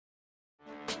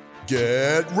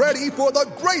Get ready for the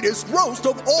greatest roast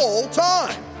of all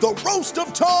time, the Roast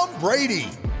of Tom Brady,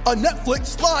 a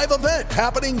Netflix live event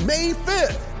happening May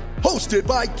 5th. Hosted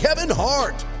by Kevin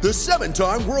Hart, the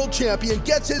 7-time world champion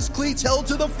gets his cleats held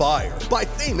to the fire by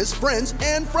famous friends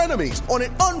and frenemies on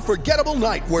an unforgettable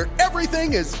night where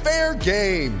everything is fair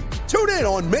game. Tune in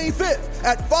on May 5th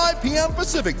at 5 p.m.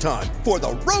 Pacific time for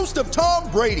the Roast of Tom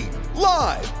Brady,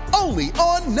 live only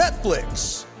on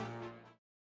Netflix.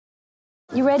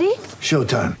 You ready?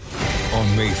 Showtime.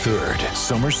 On May 3rd,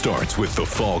 summer starts with The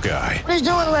Fall Guy. Let's do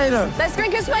it later. Let's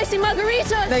drink a spicy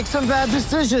margarita. Make some bad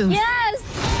decisions. Yes!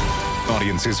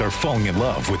 Audiences are falling in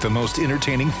love with the most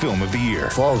entertaining film of the year.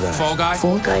 Fall Guy. Fall Guy?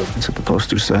 Fall guy. That's what the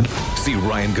poster said. See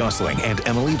Ryan Gosling and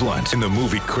Emily Blunt in the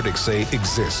movie critics say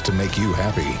exists to make you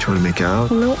happy. Trying to make it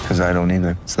out? Nope. Because I don't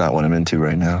either. It's not what I'm into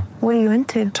right now. What are you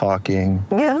into? Talking.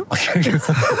 Yeah.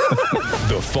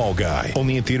 The Fall Guy.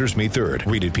 Only in theaters May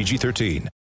 3rd. Rated PG-13.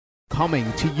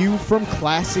 Coming to you from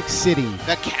Classic City,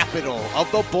 the capital of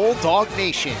the Bulldog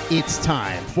Nation. It's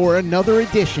time for another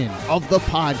edition of the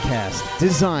podcast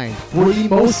designed for the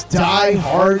most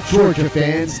die-hard Georgia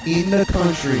fans in the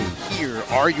country. Here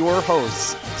are your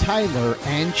hosts, Tyler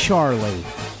and Charlie.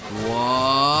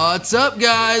 What's up,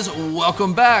 guys?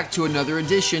 Welcome back to another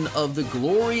edition of the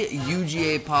Glory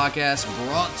UGA podcast,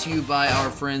 brought to you by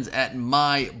our friends at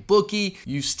MyBookie.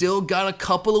 You've still got a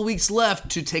couple of weeks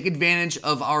left to take advantage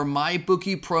of our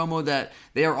MyBookie promo that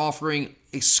they are offering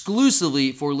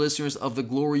exclusively for listeners of the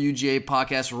Glory UGA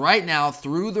podcast right now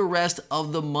through the rest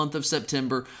of the month of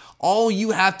September. All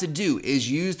you have to do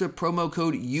is use the promo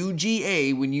code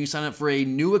UGA when you sign up for a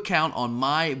new account on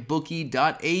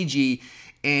mybookie.ag,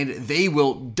 and they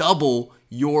will double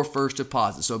your first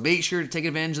deposit. So make sure to take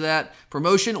advantage of that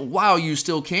promotion while you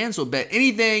still can. So bet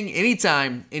anything,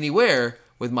 anytime, anywhere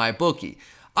with MyBookie.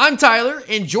 I'm Tyler,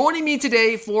 and joining me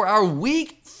today for our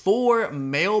Week 4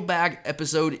 mailbag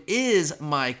episode is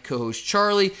my co-host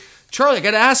Charlie. Charlie, I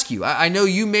got to ask you, I know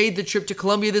you made the trip to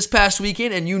Columbia this past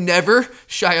weekend, and you never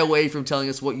shy away from telling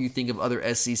us what you think of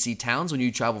other SEC towns when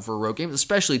you travel for road games,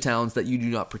 especially towns that you do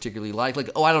not particularly like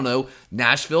I don't know,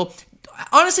 Nashville.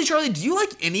 Honestly, Charlie, do you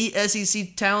like any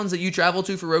SEC towns that you travel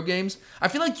to for road games? I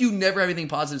feel like you never have anything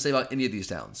positive to say about any of these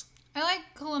towns. I like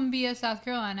Columbia, South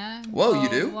Carolina. Whoa, you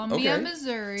do? Columbia, okay.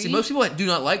 Missouri. See, most people do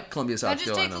not like Columbia, South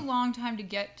Carolina. That just takes a long time to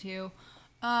get to.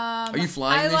 Are you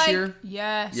flying this year?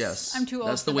 Yes. Yes. I'm too old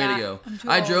That's the for way that. to go. I'm too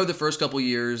I old. drove the first couple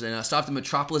years, and I stopped in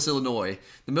Metropolis, Illinois.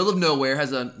 The middle of nowhere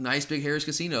has a nice big Harrah's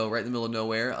Casino right in the middle of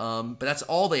nowhere. But that's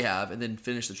all they have, and then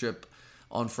finish the trip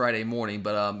on Friday morning.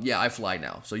 But yeah, I fly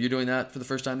now. So you're doing that for the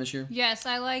first time this year? Yes,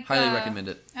 I like. Highly recommend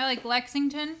it. I like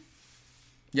Lexington.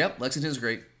 Yep, Lexington's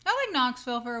great. I like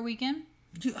Knoxville for a weekend.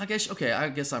 I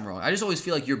guess I'm wrong. I just always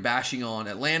feel like you're bashing on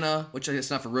Atlanta, which I guess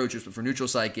not for road trips, but for neutral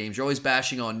site games. You're always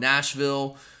bashing on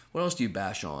Nashville. What else do you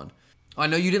bash on? I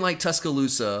know you didn't like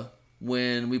Tuscaloosa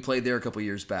when we played there a couple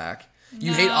years back.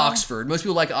 You hate Oxford. Most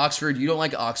people like Oxford. You don't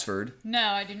like Oxford. No,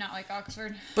 I do not like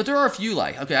Oxford. But there are a few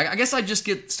like. Okay, I guess I just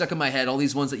get stuck in my head. All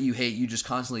these ones that you hate, you just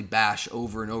constantly bash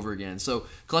over and over again. So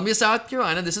Columbia, South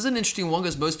Carolina, this is an interesting one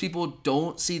because most people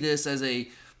don't see this as a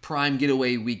prime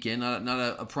getaway weekend,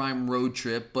 not a prime road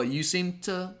trip. But you seem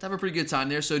to have a pretty good time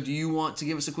there. So do you want to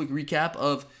give us a quick recap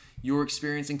of your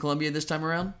experience in Columbia this time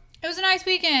around? It was a nice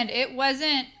weekend. It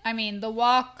wasn't, the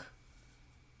walk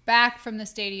back from the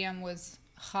stadium was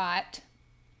hot.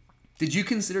 Did you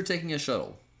consider taking a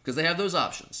shuttle? Because they have those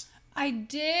options. I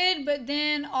did, but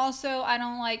then also I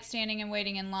don't like standing and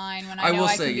waiting in line when I know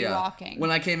I could be walking.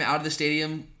 When I came out of the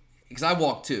stadium, because I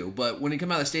walked too, but when you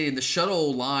come out of the stadium, the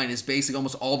shuttle line is basically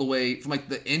almost all the way from like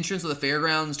the entrance of the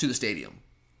fairgrounds to the stadium.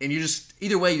 And you just,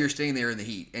 either way, you're staying there in the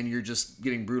heat, and you're just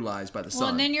getting brutalized by the sun. Well,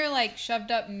 and then you're like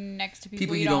shoved up next to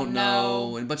people you don't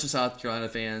know, and a bunch of South Carolina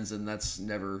fans, and that's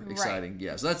never exciting. Right.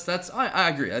 Yeah, so that's I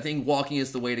agree. I think walking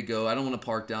is the way to go. I don't want to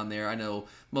park down there. I know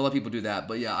a lot of people do that,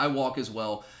 but yeah, I walk as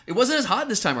well. It wasn't as hot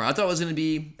this time around. I thought it was going to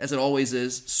be, as it always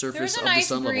is, surface of the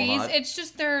sun level hot. It's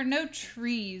just there are no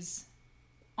trees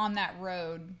on that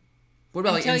road. What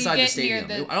about like inside the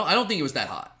stadium? I don't think it was that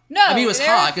hot. No, I mean it was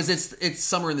hot because it's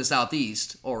summer in the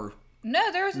southeast, or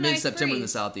no, there was mid-September in the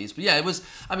southeast. But yeah, it was.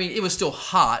 I mean, it was still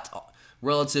hot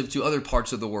relative to other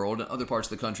parts of the world, other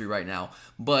parts of the country right now.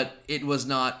 But it was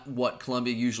not what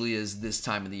Columbia usually is this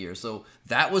time of the year. So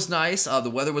that was nice. The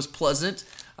weather was pleasant.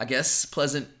 I guess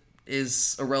pleasant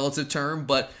is a relative term,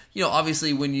 but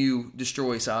obviously when you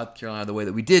destroy South Carolina the way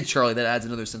that we did, Charlie, that adds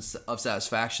another sense of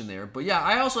satisfaction there. But yeah,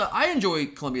 I enjoy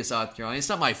Columbia, South Carolina. It's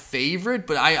not my favorite,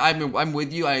 but I'm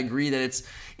with you. I agree that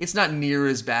it's not near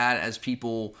as bad as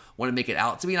people want to make it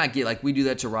out to be. And I get, like, we do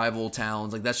that to rival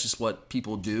towns, like that's just what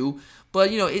people do.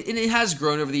 But, it has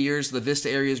grown over the years. The Vista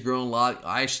area has grown a lot.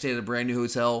 I actually stayed at a brand new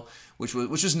hotel, which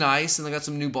was nice. And they got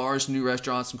some new bars, new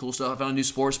restaurants, some cool stuff. I found a new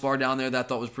sports bar down there that I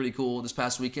thought was pretty cool this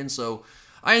past weekend. So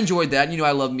I enjoyed that.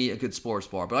 I love me a good sports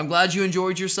bar. But I'm glad you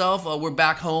enjoyed yourself. We're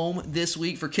back home this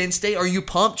week for Kent State. Are you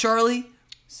pumped, Charlie?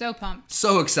 So pumped.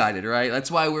 So excited, right? That's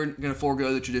why we're going to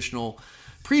forego the traditional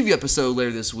preview episode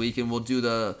later this week, and we'll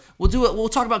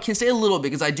talk about Kent State a little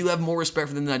bit, because I do have more respect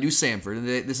for them than I do Samford, and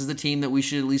this is the team that we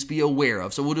should at least be aware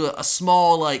of. So we'll do a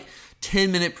small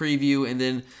 10-minute preview, and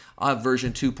then I'll have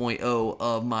version 2.0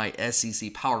 of my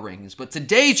SEC power rankings. But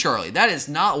today, Charlie, that is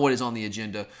not what is on the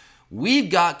agenda. We've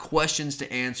got questions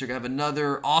to answer. I have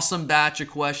another awesome batch of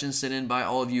questions sent in by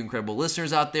all of you incredible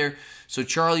listeners out there. So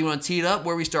Charlie, you want to tee it up?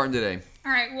 Where are we starting today?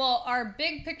 All right, well, our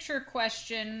big picture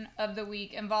question of the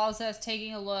week involves us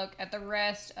taking a look at the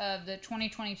rest of the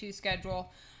 2022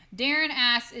 schedule. Darren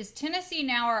asks, is Tennessee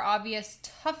now our obvious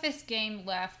toughest game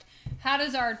left? How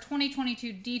does our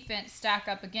 2022 defense stack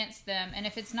up against them? And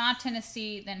if it's not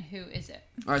Tennessee, then who is it?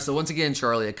 All right, so once again,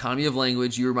 Charlie, economy of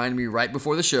language. You reminded me right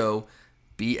before the show.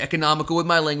 Be economical with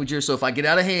my language here, so if I get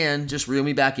out of hand, just reel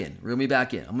me back in. I'm going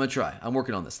to try. I'm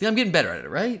working on this. I'm getting better at it,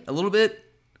 right? A little bit?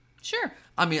 Sure.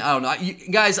 I don't know.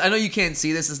 Guys, I know you can't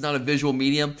see this. It's not a visual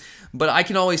medium, but I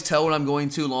can always tell when I'm going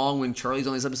too long when Charlie's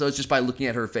on these episodes just by looking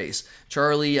at her face.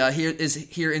 Charlie is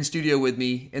here in studio with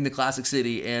me in the Classic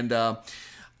City, and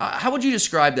how would you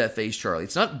describe that face, Charlie?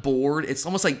 It's not bored. It's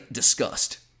almost like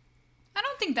disgust. I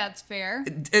don't think that's fair.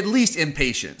 At least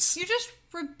impatience. You just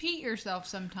repeat yourself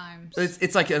sometimes.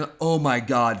 It's like an oh my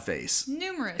god face.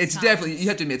 Numerous It's times. definitely, you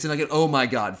have to admit, it's like an oh my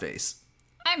god face.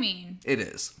 I mean. It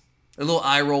is. A little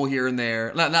eye roll here and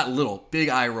there. Not little, big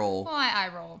eye roll. Well, I eye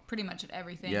roll pretty much at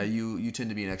everything. Yeah, you tend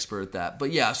to be an expert at that.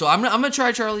 But yeah, so I'm going to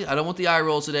try, Charlie. I don't want the eye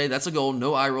rolls today. That's a goal.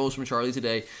 No eye rolls from Charlie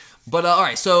today. But all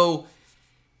right, so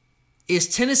is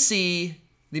Tennessee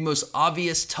the most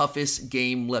obvious, toughest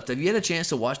game left? Have you had a chance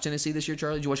to watch Tennessee this year,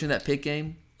 Charlie? Did you watch any of that Pitt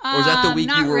game? Or was that the week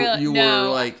you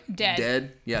were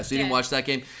dead? Yeah, so you didn't watch that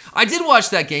game. I did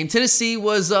watch that game. Tennessee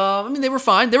was, they were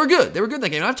fine. They were good. They were good in that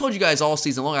game. And I've told you guys all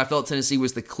season long, I felt Tennessee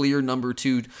was the clear number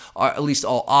 2, or at least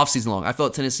all off season long. I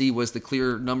felt Tennessee was the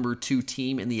clear number 2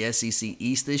 team in the SEC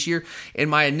East this year. In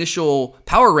my initial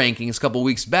power rankings a couple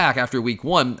weeks back after week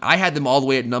 1, I had them all the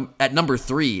way at number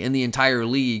 3 in the entire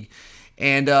league.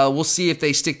 And we'll see if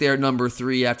they stick there at number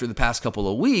 3 after the past couple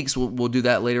of weeks. We'll do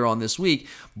that later on this week.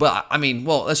 But,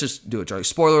 let's just do it, Charlie.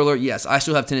 Spoiler alert, yes, I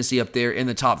still have Tennessee up there in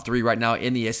the top 3 right now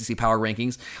in the SEC Power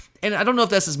Rankings. And I don't know if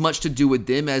that's as much to do with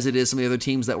them as it is some of the other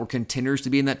teams that were contenders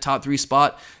to be in that top 3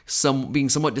 spot, some being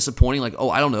somewhat disappointing, like,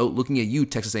 looking at you,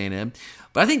 Texas A&M.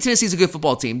 But I think Tennessee's a good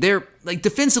football team. They're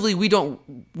defensively, we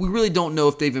really don't know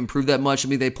if they've improved that much.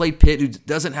 They played Pitt, who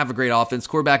doesn't have a great offense.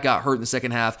 Quarterback got hurt in the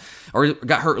second half, or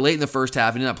got hurt late in the first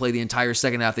half and did not play the entire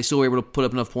second half. They still were able to put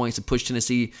up enough points to push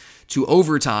Tennessee to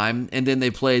overtime, and then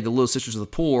they played the Little Sisters of the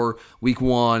Poor week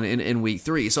 1 and week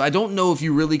 3. So I don't know if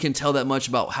you really can tell that much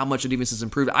about how much the defense has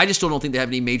improved. I just still don't think they have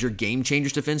any major game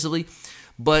changers defensively.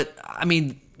 But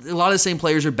a lot of the same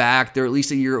players are back. They're at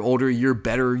least a year older, a year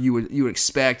better. You would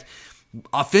expect.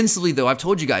 Offensively, though, I've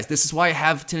told you guys, this is why I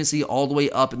have Tennessee all the way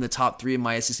up in the top 3 of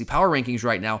my SEC power rankings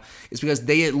right now, is because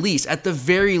they at the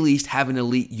very least, have an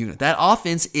elite unit. That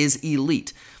offense is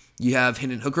elite. You have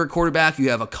Hendon Hooker at quarterback. You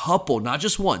have a couple, not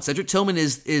just one. Cedric Tillman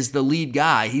is the lead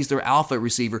guy. He's their alpha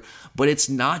receiver, but it's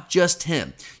not just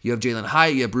him. You have Jalen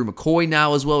Hyatt. You have Brew McCoy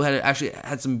now as well. Actually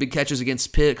had some big catches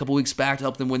against Pitt a couple weeks back to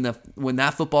help them win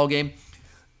that football game.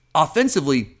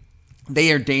 Offensively,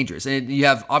 they are dangerous. And you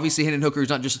have, obviously, Hendon Hooker is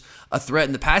not just a threat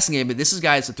in the passing game, but this is a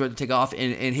guy that's a threat to take off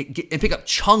and pick up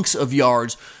chunks of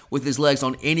yards with his legs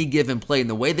on any given play. And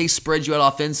the way they spread you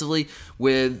out offensively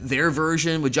with their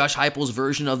version, with Josh Heupel's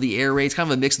version of the air raid, it's kind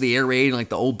of a mix of the air raid and like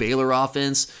the old Baylor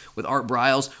offense with Art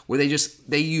Briles, where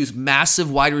they use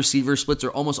massive wide receiver splits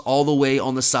are almost all the way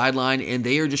on the sideline, and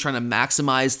they are just trying to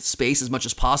maximize space as much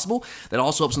as possible. That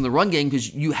also helps in the run game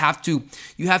because you have to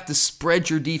spread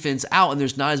your defense out, and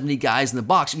there's not as many guys in the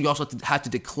box, and you also have to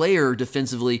declare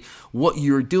defensively what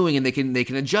you're doing, and they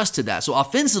can adjust to that. So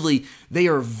offensively, they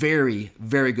are very,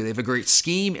 very good. They have a great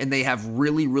scheme, and they have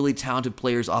really, really talented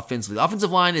players offensively. The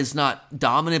offensive line is not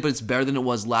dominant, but it's better than it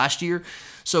was last year.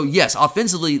 So yes,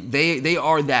 offensively, they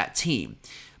are that team.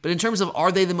 But in terms of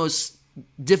are they the most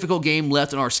difficult game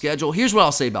left on our schedule, here's what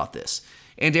I'll say about this.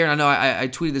 And Darren, I know I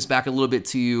tweeted this back a little bit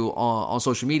to you on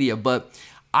social media, but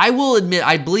I will admit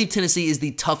I believe Tennessee is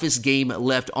the toughest game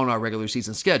left on our regular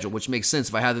season schedule, which makes sense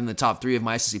if I have them in the top 3 of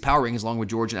my SEC power rankings along with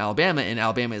Georgia and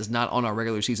Alabama is not on our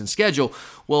regular season schedule.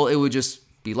 Well, it would just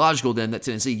be logical then that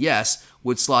Tennessee, yes,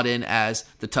 would slot in as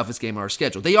the toughest game on our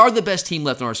schedule. They are the best team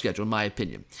left on our schedule, in my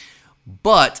opinion.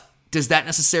 But does that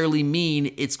necessarily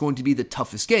mean it's going to be the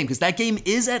toughest game? Because that game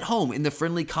is at home in the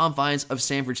friendly confines of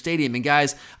Sanford Stadium. And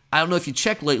guys, I don't know if you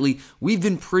checked lately, we've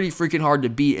been pretty freaking hard to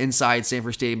beat inside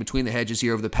Sanford Stadium between the hedges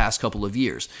here over the past couple of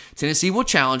years. Tennessee will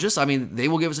challenge us. I mean, they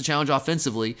will give us a challenge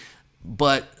offensively,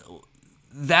 but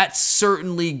that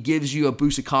certainly gives you a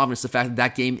boost of confidence, the fact that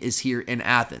that game is here in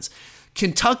Athens.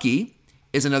 Kentucky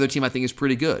is another team I think is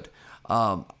pretty good.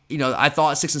 I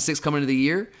thought 6-6 coming into the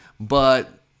year,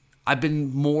 but I've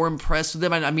been more impressed with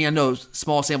them. I mean, I know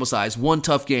small sample size, one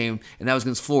tough game, and that was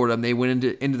against Florida, and they went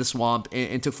into the swamp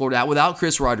and took Florida out without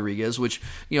Chris Rodriguez, which,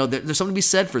 there's something to be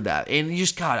said for that. And you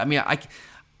just, God, I mean,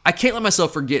 I can't let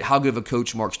myself forget how good of a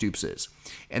coach Mark Stoops is.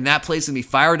 And that place can be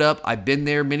fired up. I've been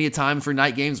there many a time for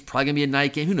night games. It's probably going to be a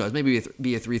night game. Who knows? Maybe it'll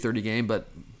be a 3:30 game, but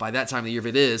by that time of the year, if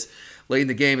it is, late in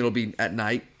the game, it'll be at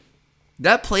night.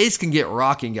 That place can get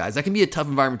rocking, guys. That can be a tough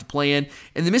environment to play in.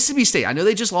 And the Mississippi State, I know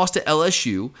they just lost to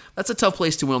LSU. That's a tough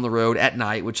place to win on the road at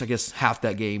night, which I guess half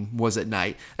that game was at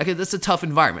night. That's a tough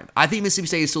environment. I think Mississippi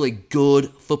State is still a good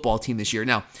football team this year.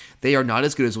 Now, they are not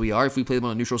as good as we are. If we play them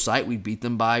on a neutral site, we'd beat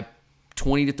them by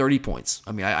 20 to 30 points.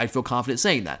 I mean, I feel confident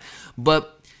saying that.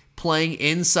 But playing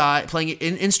in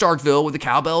Starkville with the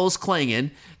cowbells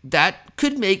clanging, that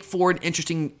could make for an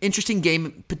interesting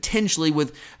game potentially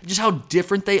with just how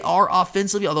different they are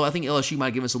offensively. Although I think LSU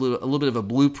might give us a little bit of a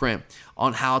blueprint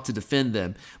on how to defend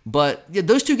them. But yeah,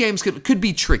 those two games could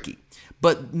be tricky.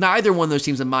 But neither one of those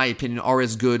teams, in my opinion, are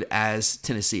as good as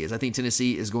Tennessee is. I think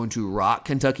Tennessee is going to rock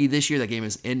Kentucky this year. That game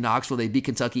is in Knoxville. They beat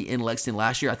Kentucky in Lexington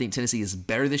last year. I think Tennessee is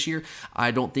better this year. I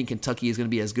don't think Kentucky is going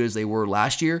to be as good as they were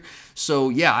last year. So,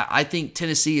 yeah, I think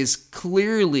Tennessee is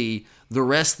clearly the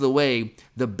rest of the way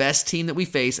the best team that we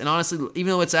face. And honestly,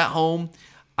 even though it's at home,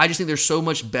 I just think they're so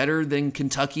much better than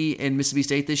Kentucky and Mississippi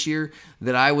State this year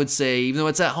that I would say, even though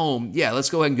it's at home, yeah, let's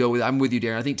go ahead and go with it. I'm with you,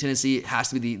 Darren. I think Tennessee has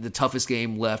to be the toughest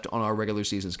game left on our regular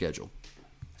season schedule.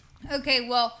 Okay,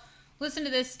 well, listen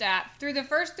to this stat. Through the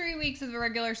first 3 weeks of the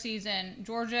regular season,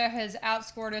 Georgia has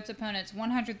outscored its opponents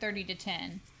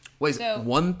 130-10. Wait, so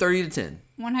 130-10?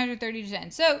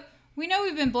 130-10. So we know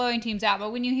we've been blowing teams out,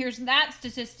 but when you hear that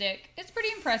statistic, it's pretty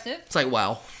impressive. It's like,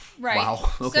 wow. Right. Wow.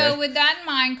 Okay. So with that in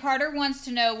mind, Carter wants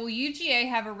to know, will UGA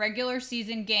have a regular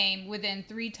season game within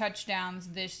 3 touchdowns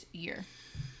this year?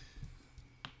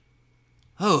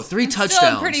 Oh, 3 touchdowns.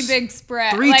 Still a pretty big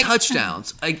spread. 3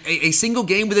 touchdowns. A single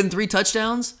game within 3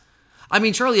 touchdowns? I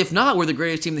mean, Charlie, if not, we're the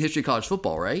greatest team in the history of college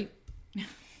football, right?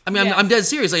 I mean, yes. I'm dead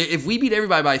serious. Like, if we beat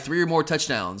everybody by 3 or more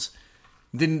touchdowns,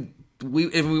 then if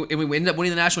we end up winning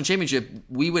the national championship,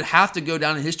 we would have to go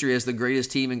down in history as the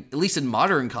greatest team, at least in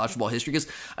modern college football history. Because,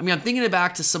 I mean, I'm thinking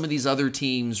back to some of these other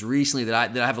teams recently that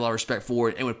I have a lot of respect for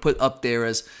and would put up there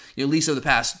as, at least over the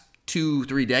past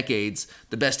 2-3 decades,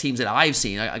 the best teams that I've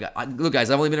seen. Look,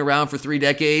 guys, I've only been around for 3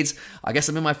 decades. I guess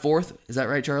I'm in my 4th. Is that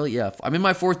right, Charlie? Yeah, I'm in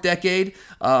my 4th decade,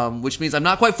 which means I'm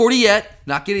not quite 40 yet.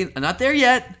 I'm not there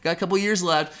yet. Got a couple years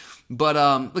left. But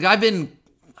look, I've been,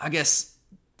 I guess,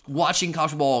 watching college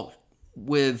football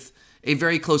with a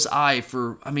very close eye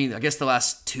for, I guess the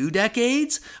last 2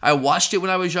 decades. I watched it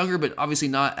when I was younger, but obviously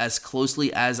not as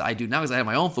closely as I do now because I had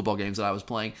my own football games that I was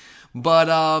playing. But,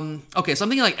 okay, so I'm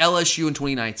thinking like LSU in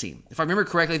 2019. If I remember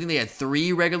correctly, I think they had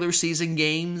 3 regular season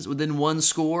games within 1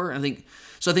 score. I think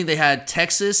they had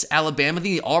Texas, Alabama. I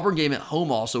think the Auburn game at home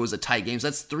also was a tight game. So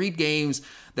that's 3 games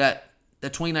that the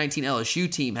 2019 LSU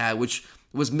team had, which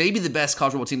was maybe the best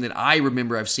college football team that I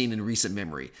remember I've seen in recent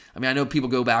memory. I mean, I know people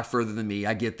go back further than me.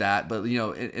 I get that. But,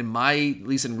 in my, at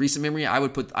least in recent memory, I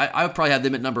would probably have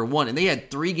them at number 1. And they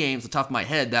had 3 games, off the top of my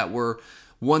head, that were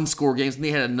 1-score games. And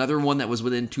they had another one that was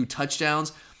within 2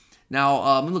 touchdowns.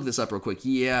 Now, let me look this up real quick.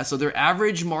 Yeah, so their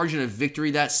average margin of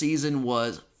victory that season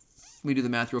was, let me do the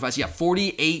math real fast. Yeah,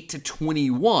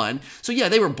 48-21. So, yeah,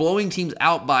 they were blowing teams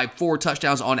out by 4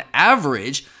 touchdowns on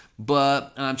average.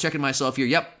 But, and I'm checking myself here.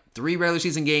 Yep. 3 regular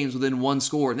season games within 1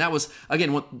 score. And that was,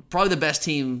 again, probably the best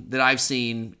team that I've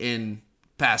seen in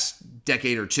past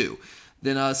decade or 2.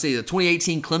 Then, let's see, the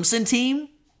 2018 Clemson team.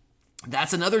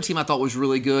 That's another team I thought was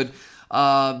really good.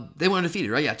 They went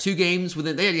undefeated, right? Yeah, 2 games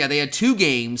within, they had 2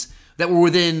 games that were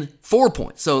within 4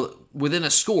 points. So within a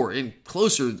score and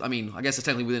closer. I mean, I guess it's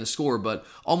technically within a score, but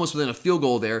almost within a field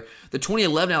goal there. The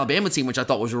 2011 Alabama team, which I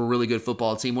thought was a really good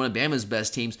football team, one of Bama's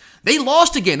best teams, they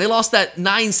lost again. They lost that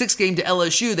 9-6 game to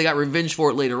LSU. They got revenge for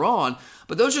it later on.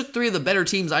 But those are 3 of the better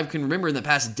teams I can remember in the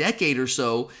past decade or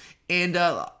so. And,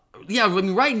 yeah, I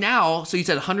mean, right now, so you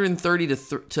said 130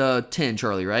 to 10,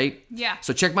 Charlie, right? Yeah.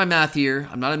 So check my math here.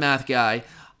 I'm not a math guy.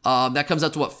 That comes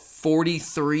out to what,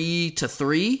 43 to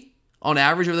 3 on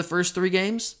average over the first 3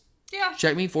 games? Yeah.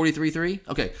 Check me, 43-3.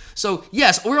 Okay, so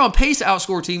yes, we're on pace to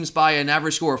outscore teams by an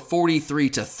average score of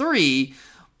 43-3,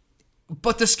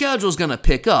 but the schedule's going to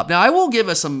pick up. Now, I will give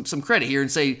us some credit here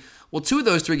and say, well, 2 of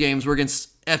those 3 games were against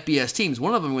FBS teams.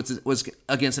 One of them was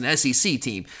against an SEC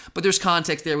team, but there's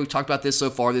context there. We've talked about this so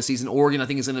far this season. Oregon, I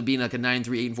think, is going to be like a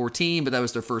 9-3, 8-4 team, but that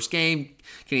was their first game.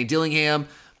 Kenny Dillingham,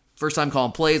 first time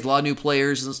calling plays, a lot of new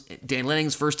players. Dan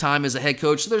Lenning's first time as a head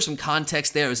coach, so there's some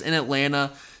context there. It was in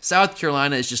Atlanta. South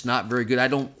Carolina is just not very good.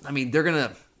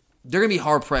 They're gonna be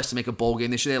hard pressed to make a bowl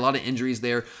game this year. They had a lot of injuries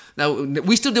there. Now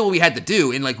we still did what we had to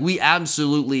do, and we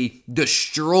absolutely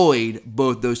destroyed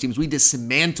both those teams. We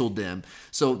dismantled them.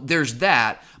 So there's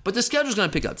that. But the schedule's going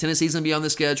to pick up. Tennessee's going to be on the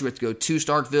schedule. We have to go to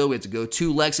Starkville. We have to go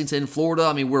to Lexington, Florida.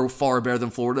 I mean, we're far better than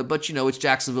Florida, but it's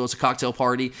Jacksonville. It's a cocktail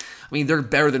party. I mean, they're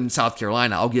better than South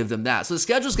Carolina. I'll give them that. So the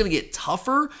schedule's going to get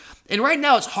tougher. And right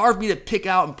now, it's hard for me to pick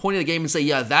out and point at a game and say,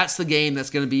 yeah, that's the game that's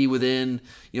going to be within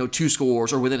 2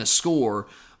 scores or within a score.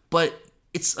 But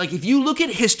it's like, if you look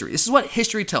at history, this is what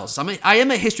history tells us. I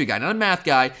am a history guy, not a math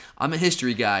guy. I'm a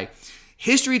history guy.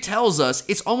 History tells us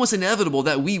it's almost inevitable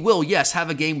that we will, yes,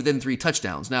 have a game within 3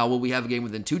 touchdowns. Now, will we have a game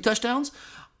within 2 touchdowns?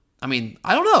 I mean,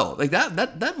 I don't know.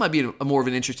 That might be a more of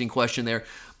an interesting question there.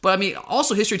 But I mean,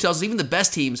 also history tells us even the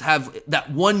best teams have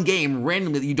that one game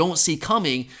randomly that you don't see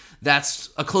coming that's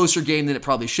a closer game than it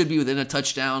probably should be within a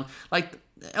touchdown. Like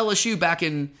LSU back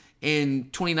in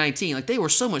 2019, they were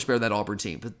so much better than that Auburn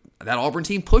team. But that Auburn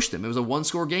team pushed them. It was a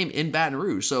 1-score game in Baton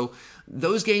Rouge. So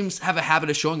those games have a habit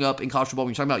of showing up in college football.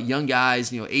 When you're talking about young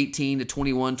guys, 18 to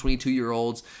 21,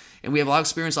 22-year-olds, and we have a lot of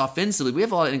experience offensively. We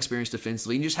have a lot of inexperience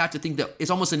defensively. And you just have to think that it's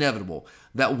almost inevitable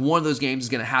that one of those games is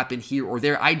going to happen here or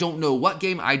there. I don't know what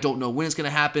game. I don't know when it's going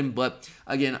to happen. But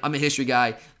again, I'm a history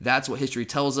guy. That's what history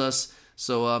tells us.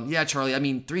 So, yeah, Charlie, I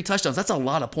mean, 3 touchdowns, that's a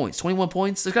lot of points. 21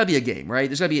 points, there's got to be a game, right?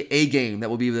 There's got to be a game that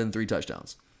will be within 3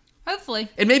 touchdowns. Hopefully.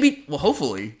 And maybe,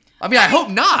 hopefully. I hope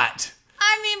not.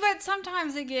 But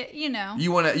sometimes it get,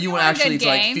 You want to actually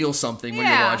feel something when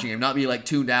you're watching him, not be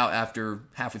tuned out after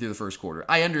halfway through the first quarter.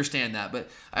 I understand that, but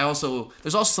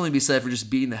there's also something to be said for just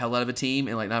beating the hell out of a team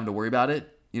and not having to worry about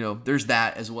it. There's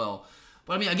that as well.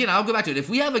 But I mean, again, I'll go back to it. If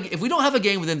we don't have a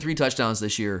game within 3 touchdowns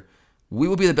this year, we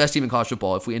will be the best team in college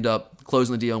football if we end up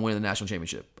closing the deal and winning the national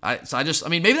championship.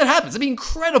 Maybe that happens. It'd be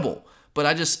incredible, but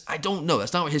I don't know.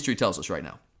 That's not what history tells us right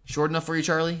now. Short enough for you,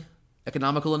 Charlie?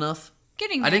 Economical enough?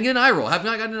 Getting there. I didn't get an eye roll. I have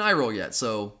not gotten an eye roll yet,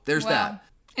 so there's that.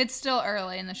 It's still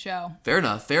early in the show. Fair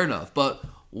enough. But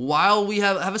while we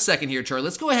have a second here, Charlie,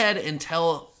 let's go ahead and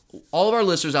tell all of our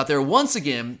listeners out there once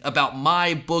again about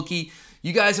MyBookie.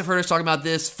 You guys have heard us talking about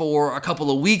this for a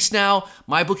couple of weeks now.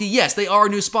 MyBookie, yes, they are a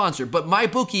new sponsor, but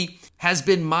MyBookie has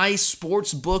been my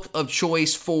sports book of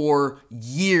choice for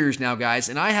years now, guys.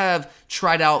 And I have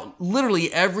tried out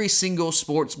literally every single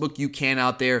sports book you can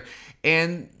out there,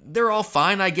 and they're all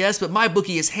fine, I guess, but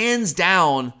MyBookie is hands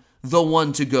down the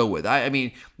one to go with. I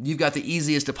mean, you've got the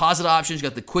easiest deposit options,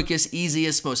 you've got the quickest,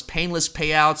 easiest, most painless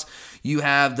payouts. You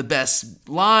have the best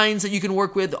lines that you can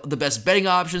work with, the best betting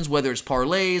options, whether it's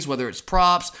parlays, whether it's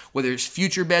props, whether it's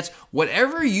future bets,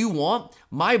 whatever you want,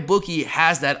 MyBookie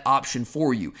has that option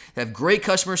for you. They have great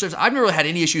customer service. I've never really had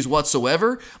any issues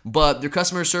whatsoever, but their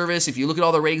customer service, if you look at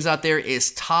all the ratings out there,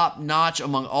 is top notch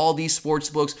among all these sports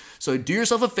books. So do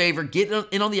yourself a favor, get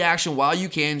in on the action while you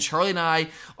can. Charlie and I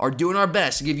are doing our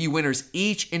best to give you winners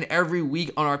each and every week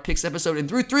on our picks episode. And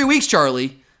through 3 weeks,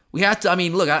 Charlie, we have to,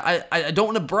 look, I don't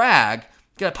want to brag.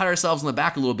 Got to pat ourselves on the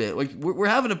back a little bit. We're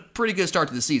having a pretty good start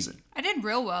to the season. I did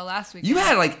real well last week. You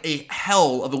had a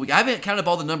hell of a week. I haven't counted up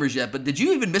all the numbers yet, but did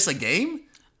you even miss a game?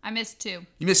 I missed 2.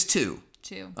 You missed 2?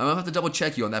 2. I'm going to have to double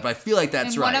check you on that, but I feel like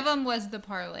that's right. One of them was the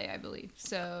parlay, I believe.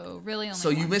 So really only So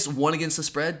you missed 1 against the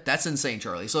spread? That's insane,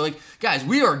 Charlie. So guys,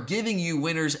 we are giving you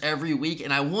winners every week,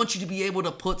 and I want you to be able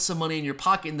to put some money in your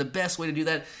pocket, and the best way to do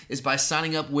that is by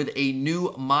signing up with a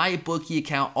new MyBookie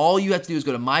account. All you have to do is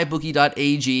go to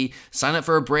mybookie.ag, sign up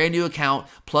for a brand new account,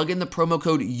 plug in the promo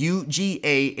code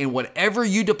UGA, and whatever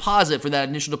you deposit for that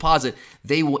initial deposit,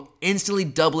 they will instantly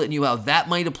double it, and you have that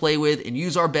money to play with and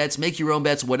use our bets, make your own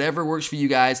bets, whatever works for you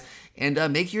guys, and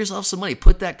make yourself some money.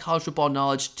 Put that college football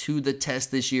knowledge to the test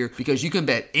this year, because you can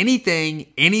bet anything,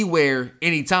 anywhere,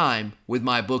 anytime with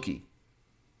MyBookie.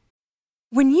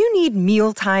 When you need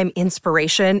mealtime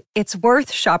inspiration, it's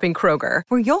worth shopping Kroger,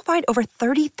 where you'll find over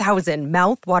 30,000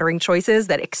 mouth-watering choices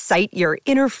that excite your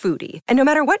inner foodie. And no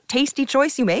matter what tasty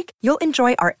choice you make, you'll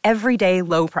enjoy our everyday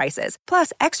low prices,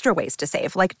 plus extra ways to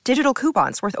save, like digital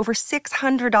coupons worth over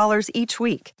 $600 each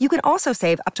week. You can also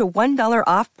save up to $1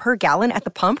 off per gallon at the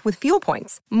pump with fuel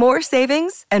points. More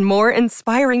savings and more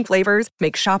inspiring flavors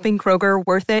make shopping Kroger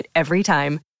worth it every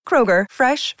time. Kroger,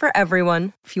 fresh for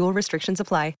everyone. Fuel restrictions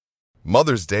apply.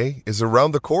 Mother's Day is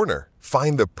around the corner.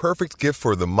 Find the perfect gift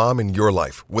for the mom in your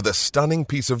life with a stunning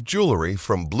piece of jewelry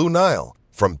from Blue Nile.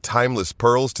 From timeless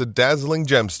pearls to dazzling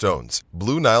gemstones,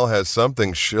 Blue Nile has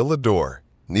something she'll adore.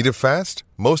 Need it fast?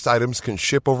 Most items can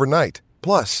ship overnight.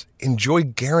 Plus, enjoy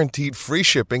guaranteed free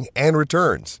shipping and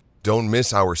returns. Don't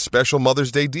miss our special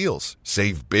Mother's Day deals.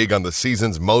 Save big on the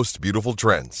season's most beautiful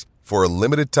trends. For a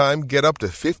limited time, get up to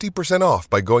 50% off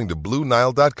by going to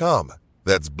BlueNile.com.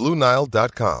 That's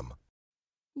BlueNile.com.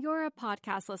 You're a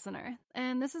podcast listener,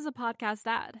 and this is a podcast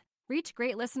ad. Reach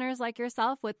great listeners like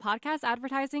yourself with podcast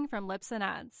advertising from Libsyn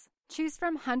Ads. Choose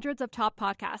from hundreds of top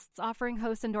podcasts offering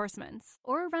host endorsements,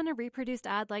 or run a reproduced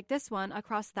ad like this one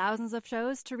across thousands of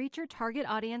shows to reach your target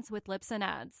audience with Libsyn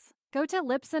Ads. Go to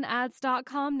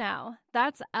libsynads.com now.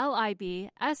 That's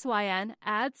LIBSYN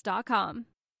ads.com.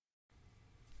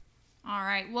 All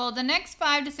right. Well, the next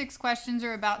 5 to 6 questions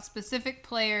are about specific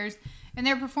players and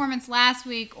their performance last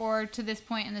week or to this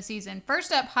point in the season.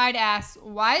 First up, Hyde asks,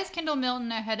 why is Kendall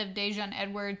Milton ahead of Daijun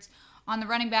Edwards on the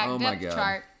running back depth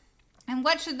chart? And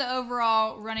what should the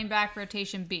overall running back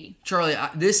rotation be? Charlie,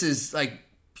 this is like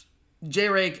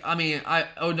J-Rake.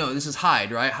 This is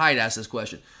Hyde, right? Hyde asked this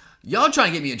question. Y'all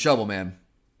trying to get me in trouble, man.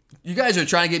 You guys are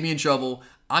trying to get me in trouble.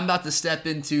 I'm about to step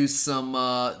into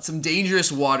some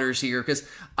dangerous waters here because,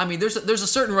 there's a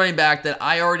certain running back that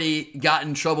I already got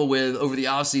in trouble with over the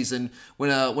offseason when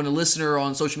a listener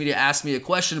on social media asked me a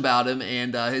question about him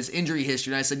and his injury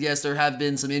history. And I said, yes, there have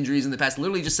been some injuries in the past.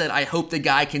 Literally just said, I hope the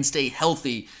guy can stay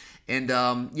healthy. And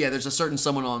there's a certain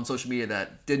someone on social media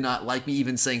that did not like me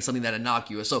even saying something that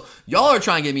innocuous. So y'all are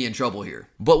trying to get me in trouble here.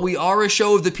 But we are a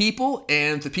show of the people,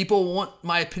 and if the people want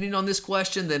my opinion on this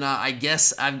question, then I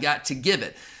guess I've got to give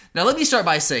it. Now let me start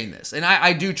by saying this, and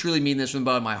I do truly mean this from the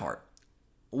bottom of my heart.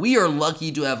 We are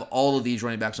lucky to have all of these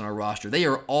running backs on our roster. They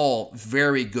are all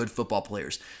very good football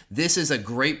players. This is a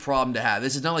great problem to have.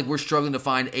 This is not like we're struggling to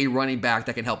find a running back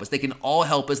that can help us. They can all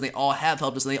help us, and they all have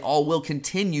helped us, and they all will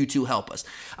continue to help us.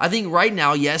 I think right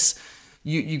now, yes,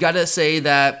 you got to say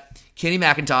that Kenny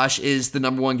McIntosh is the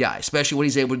number one guy, especially what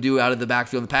he's able to do out of the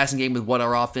backfield in the passing game with what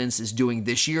our offense is doing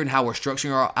this year and how we're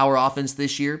structuring our offense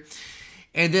this year.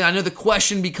 And then I know the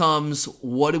question becomes,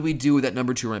 what do we do with that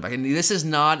number 2 running back? And this is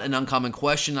not an uncommon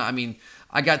question.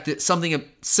 I got something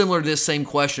similar to this same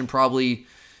question probably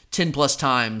 10 plus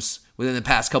times within the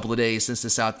past couple of days since the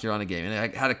South Carolina game. And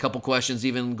I had a couple questions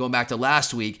even going back to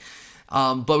last week.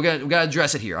 But we got to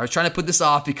address it here. I was trying to put this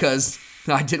off because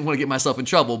I didn't want to get myself in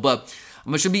trouble. But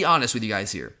I'm just going to be honest with you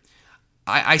guys here.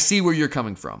 I see where you're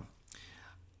coming from.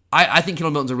 I think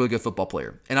Kendall Milton's a really good football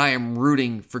player, and I am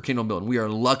rooting for Kendall Milton. We are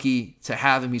lucky to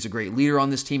have him. He's a great leader on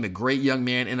this team, a great young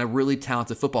man, and a really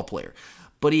talented football player.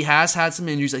 But he has had some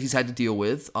injuries that he's had to deal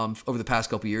with over the past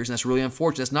couple of years, and that's really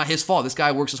unfortunate. That's not his fault. This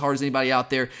guy works as hard as anybody out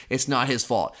there. It's not his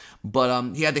fault.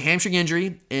 But he had the hamstring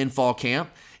injury in fall camp,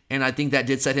 and I think that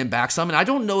did set him back some. And I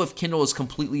don't know if Kendall is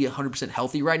completely 100%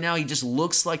 healthy right now. He just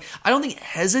looks like, I don't think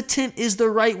hesitant is the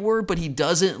right word, but he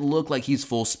doesn't look like he's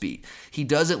full speed. He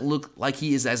doesn't look like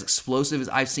he is as explosive as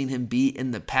I've seen him be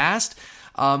in the past.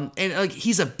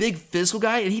 He's a big physical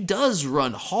guy, and he does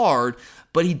run hard,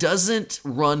 but he doesn't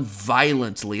run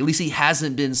violently. At least he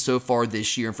hasn't been so far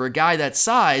this year. And for a guy that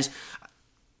size,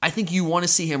 I think you want to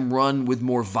see him run with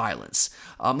more violence.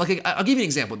 I'll give you an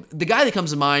example. The guy that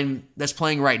comes to mind that's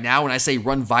playing right now when I say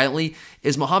run violently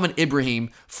is Mohamed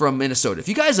Ibrahim from Minnesota. If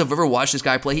you guys have ever watched this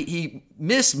guy play, he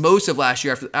missed most of last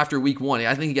year after week 1.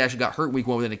 I think he actually got hurt week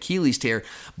 1 with an Achilles tear.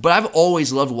 But I've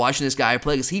always loved watching this guy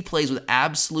play because he plays with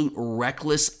absolute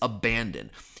reckless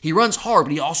abandon. He runs hard,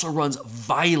 but he also runs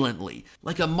violently.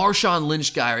 Like a Marshawn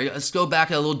Lynch guy, or let's go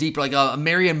back a little deeper, like a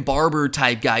Marion Barber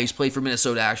type guy who's played for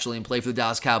Minnesota actually and played for the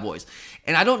Dallas Cowboys.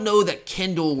 And I don't know that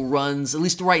Kendall runs, at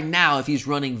least right now, if he's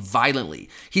running violently.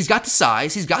 He's got the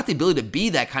size, he's got the ability to be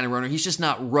that kind of runner, he's just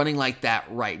not running like that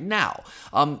right now.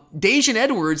 Daijun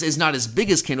Edwards is not as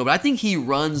big as Kendall, but I think he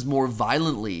runs more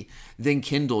violently than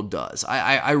Kendall does.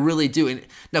 I really do. And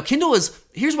now Kendall's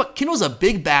a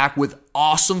big back with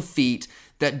awesome feet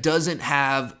that doesn't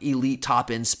have elite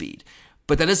top-end speed.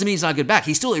 But that doesn't mean he's not a good back.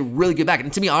 He's still a really good back.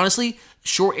 And to me, honestly,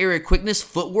 short area quickness,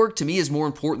 footwork, to me is more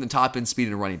important than top-end speed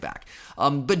in a running back.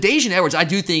 But Daijun Edwards, I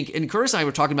do think, and Curtis and I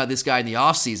were talking about this guy in the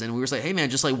offseason, we were like, hey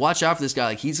man, just like watch out for this guy.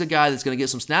 Like he's a guy that's going to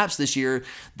get some snaps this year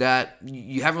that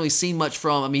you haven't really seen much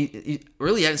from. You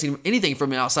really haven't seen anything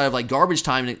from him outside of like garbage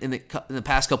time in the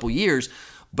past couple years.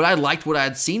 but I liked what I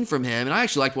had seen from him, and I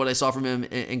actually liked what I saw from him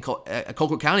in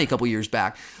Colquitt County a couple years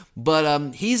back.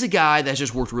 But he's a guy that's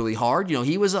just worked really hard.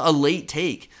 He was a late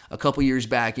take a couple years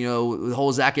back, the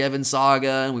whole Zach Evans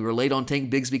saga, and we were late on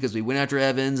Tank Bigsby because we went after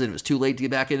Evans, and it was too late to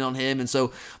get back in on him. And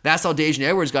so that's how Daijun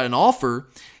Edwards got an offer.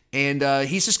 And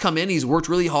he's just come in. He's worked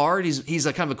really hard. He's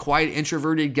a kind of a quiet,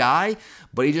 introverted guy,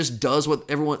 but he just does what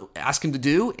everyone asks him to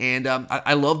do. And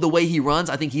I love the way he runs.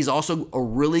 I think he's also a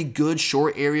really good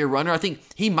short area runner. I think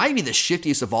he might be the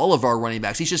shiftiest of all of our running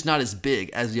backs. He's just not as big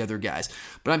as the other guys.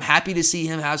 But I'm happy to see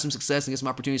him have some success and get some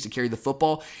opportunities to carry the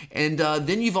football. And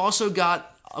then you've also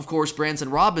got, of course, Branson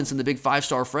Robinson, the big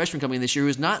 5-star freshman coming in this year,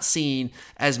 who's not seen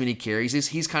as many carries.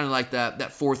 He's kind of like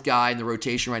that fourth guy in the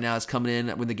rotation right now that's coming in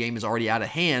when the game is already out of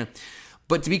hand.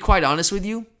 But to be quite honest with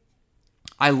you,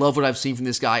 I love what I've seen from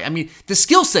this guy. I mean, the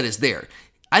skill set is there.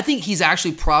 I think he's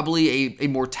actually probably a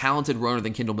more talented runner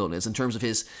than Kendall Milton is in terms of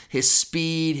his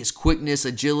speed, his quickness,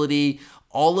 agility,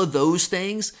 all of those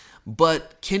things.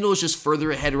 But Kendall is just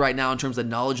further ahead right now in terms of the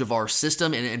knowledge of our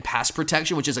system and pass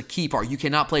protection, which is a key part. You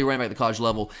cannot play running back at the college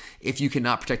level if you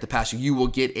cannot protect the passer. You will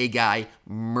get a guy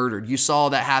murdered. You saw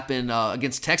that happen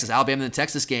against Texas, Alabama in the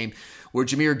Texas game, where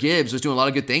Jahmyr Gibbs was doing a lot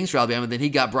of good things for Alabama. Then he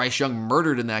got Bryce Young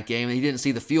murdered in that game, and he didn't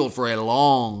see the field for a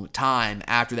long time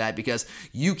after that because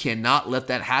you cannot let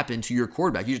that happen to your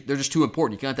quarterback. They're just too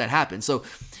important. You can't let that happen. So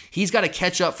he's got to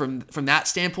catch up from that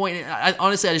standpoint. And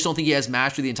honestly, I just don't think he has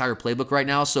mastered the entire playbook right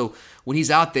now. So when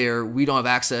he's out there, we don't have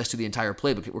access to the entire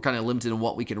playbook. We're kind of limited in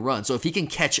what we can run. So if he can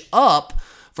catch up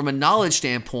from a knowledge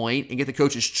standpoint and get the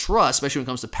coach's trust, especially when it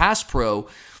comes to pass pro,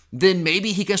 then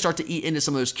maybe he can start to eat into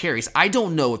some of those carries. I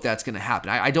don't know if that's going to happen.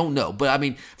 I don't know. But I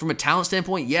mean, from a talent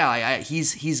standpoint, yeah,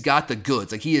 he's got the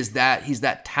goods. Like he's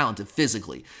that talented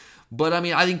physically. But I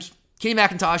mean, I think Kenny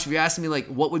McIntosh, if you're asking me like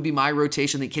what would be my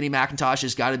rotation, I think Kenny McIntosh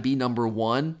has got to be number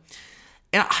one.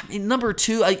 And I mean, number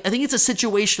two, I think it's a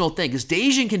situational thing because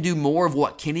Daijun can do more of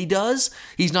what Kenny does.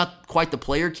 He's not quite the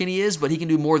player Kenny is, but he can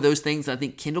do more of those things than I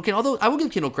think Kendall can. Although I will give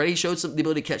Kendall credit. He showed the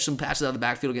ability to catch some passes out of the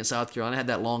backfield against South Carolina, had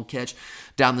that long catch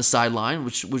down the sideline,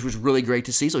 which was really great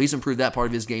to see. So he's improved that part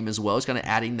of his game as well. He's kind of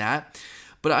adding that.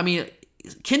 But I mean,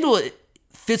 Kendall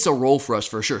fits a role for us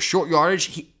for sure. Short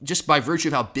yardage, just by virtue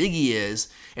of how big he is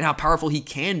and how powerful he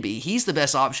can be, he's the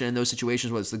best option in those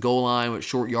situations, whether it's the goal line with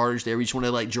short yardage there. We just want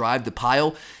to like drive the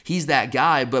pile. He's that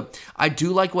guy. But I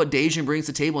do like what Daijun brings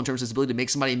to the table in terms of his ability to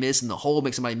make somebody miss in the hole,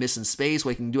 make somebody miss in space,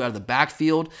 what he can do out of the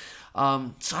backfield. So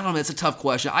I don't know. It's a tough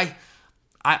question. I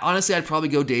honestly, I'd probably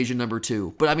go Daijun number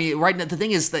two. But I mean, right now, the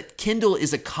thing is that Kendall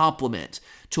is a complement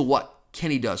to what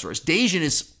Kenny does for us. Daijun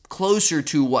is closer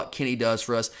to what Kenny does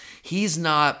for us. He's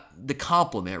not the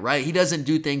complement, right? He doesn't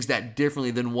do things that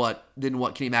differently than what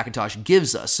Kenny McIntosh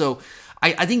gives us. So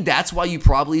I think that's why you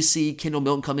probably see Kendall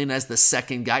Milton come in as the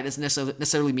second guy. It doesn't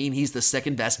necessarily mean he's the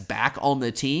second best back on the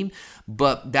team,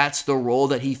 but that's the role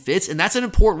that he fits, and that's an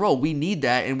important role. We need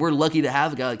that, and we're lucky to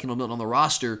have a guy like Kendall Milton on the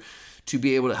roster to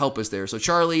be able to help us there. So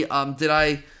Charlie, did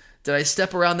I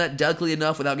step around that delicately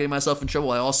enough without getting myself in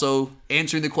trouble? I also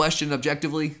answering the question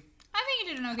objectively? I think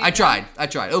you did an okay job. I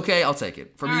tried. Okay, I'll take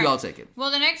it. From you, I'll take it. Well,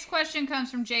 the next question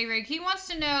comes from J. Rig. He wants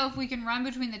to know if we can run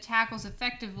between the tackles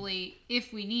effectively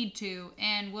if we need to.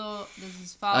 And this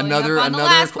is following up on the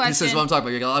last question. This is what I'm talking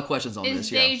about. You got a lot of questions on this.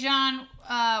 Is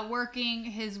Daijun working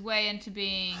his way into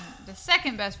being the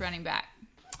second best running back?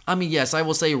 I mean, yes, I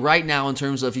will say right now in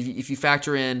terms of if you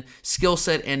factor in skill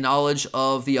set and knowledge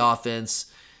of the offense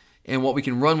and what we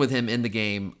can run with him in the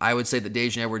game, I would say that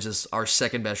Daijun Edwards is our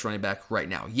second best running back right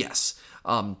now. Yes.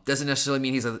 Doesn't necessarily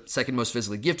mean he's the second most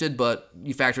physically gifted, but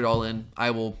you factor it all in.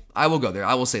 I will go there.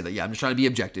 I will say that. Yeah, I'm just trying to be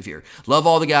objective here. Love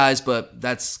all the guys, but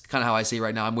that's kind of how I see it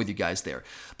right now. I'm with you guys there.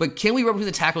 But can we run between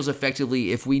the tackles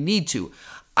effectively if we need to?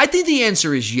 I think the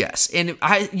answer is yes. And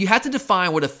you have to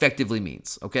define what effectively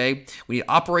means, okay? We need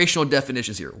operational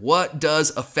definitions here. What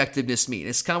does effectiveness mean?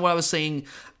 It's kind of what I was saying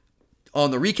on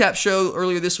the recap show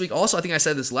earlier this week. Also, I think I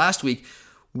said this last week.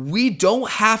 We don't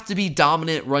have to be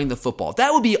dominant running the football.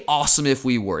 That would be awesome if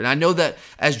we were. And I know that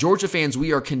as Georgia fans,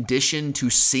 we are conditioned to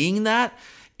seeing that,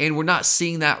 and we're not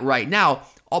seeing that right now.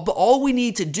 But all we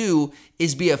need to do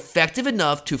is be effective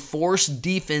enough to force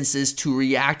defenses to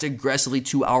react aggressively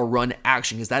to our run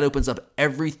action, because that opens up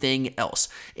everything else.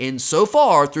 And so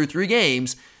far, through 3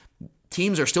 games,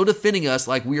 teams are still defending us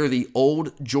like we are the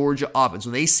old Georgia offense.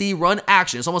 When they see run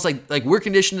action, it's almost like we're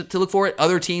conditioned to look for it.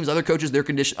 Other teams, other coaches, they're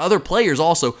conditioned. Other players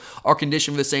also are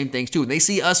conditioned for the same things too. When they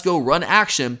see us go run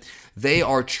action, they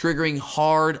are triggering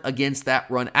hard against that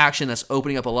run action. That's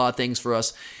opening up a lot of things for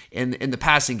us in the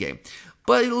passing game.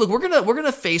 But look, we're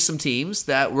gonna face some teams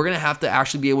that we're gonna have to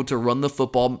actually be able to run the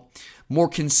football more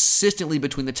consistently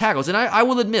between the tackles. And I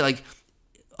will admit, like,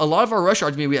 a lot of our rush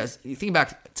yards, maybe you think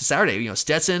back to Saturday,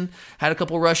 Stetson had a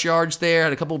couple rush yards there,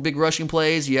 had a couple big rushing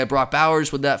plays. You had Brock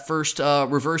Bowers with that first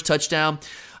reverse touchdown.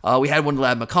 We had one to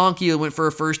Lad McConkey that went for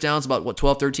a first down. It's about,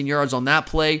 12, 13 yards on that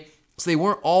play. So they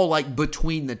weren't all like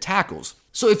between the tackles.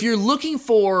 So if you're looking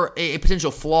for a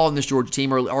potential flaw in this Georgia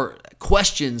team or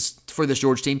questions for this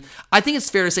Georgia team, I think it's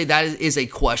fair to say that is a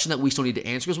question that we still need to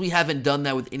answer because we haven't done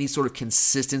that with any sort of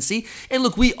consistency. And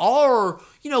look, we are,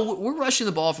 we're rushing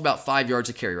the ball for about 5 yards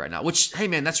a carry right now, which, hey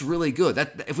man, that's really good.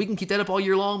 That if we can keep that up all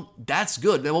year long, that's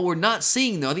good. Now, what we're not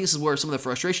seeing, though, I think this is where some of the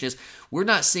frustration is, we're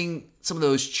not seeing some of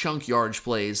those chunk yardage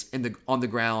plays on the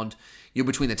ground,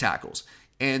 between the tackles.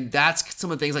 And that's some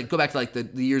of the things, like go back to like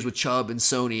the years with Chubb and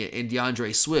Sony and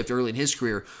DeAndre Swift early in his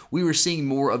career, we were seeing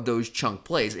more of those chunk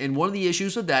plays. And one of the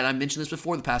issues with that, I mentioned this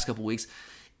before the past couple weeks,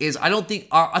 is I think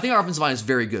our offensive line is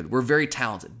very good. We're very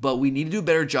talented, but we need to do a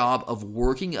better job of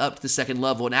working up to the second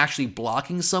level and actually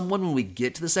blocking someone when we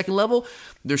get to the second level.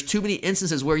 There's too many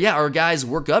instances where, our guys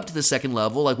work up to the second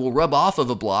level, like we'll rub off of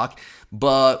a block,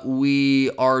 but we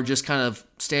are just kind of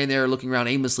standing there looking around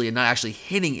aimlessly and not actually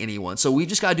hitting anyone. So we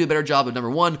just got to do a better job of, number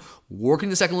one, working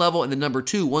the second level, and then number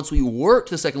two, once we work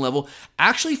to the second level,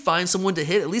 actually find someone to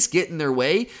hit, at least get in their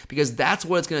way, because that's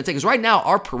what it's going to take. Because right now,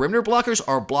 our perimeter blockers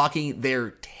are blocking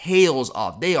their tails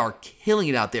off. They are killing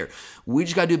it out there. We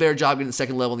just got to do a better job getting the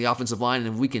second level in the offensive line,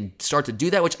 and if we can start to do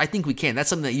that, which I think we can, that's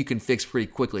something that you can fix pretty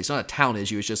quickly. It's not a talent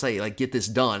issue. It's just, hey, get this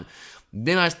done.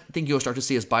 Then I think you'll start to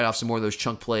see us bite off some more of those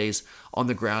chunk plays on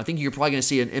the ground. I think you're probably going to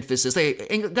see an emphasis.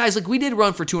 And guys, we did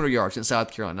run for 200 yards in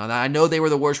South Carolina. Now, I know they were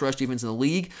the worst rush defense in the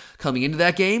league coming into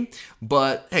that game,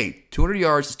 but hey, 200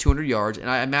 yards is 200 yards, and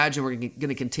I imagine we're going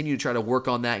to continue to try to work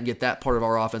on that and get that part of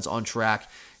our offense on track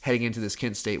heading into this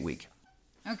Kent State week.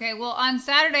 Okay, well, on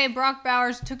Saturday, Brock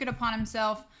Bowers took it upon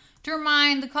himself to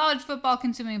remind the college football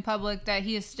consuming public that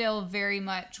he is still very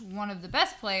much one of the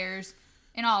best players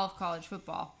in all of college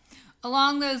football.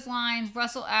 Along those lines,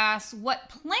 Russell asks, what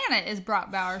planet is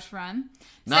Brock Bowers from?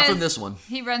 Not from this one.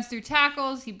 He runs through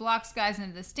tackles, he blocks guys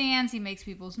into the stands, he makes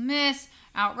people's miss,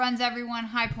 outruns everyone,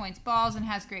 high points balls, and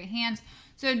has great hands.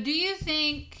 So do you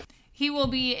think he will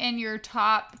be in your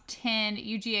top 10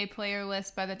 UGA player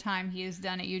list by the time he is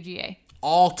done at UGA?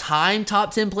 All-time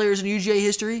top 10 players in UGA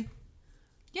history?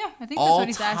 Yeah, I think that's what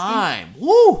he's asking. All-time.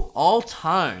 Woo!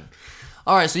 All-time.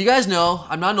 All right, so you guys know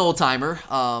I'm not an old-timer.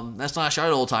 That's not a shot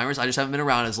at old-timers. I just haven't been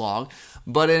around as long.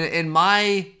 But in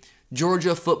my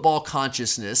Georgia football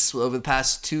consciousness over the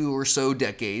past 2 or so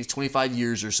decades, 25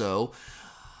 years or so,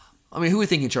 I mean, who are we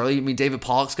thinking, Charlie? I mean, David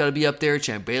Pollock's got to be up there.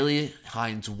 Champ Bailey,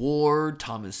 Hines Ward,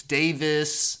 Thomas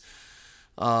Davis,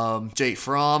 Jake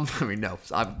Fromm. I mean, no,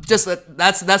 I'm just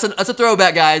that's a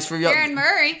throwback, guys. For Aaron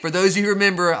Murray. For those of you who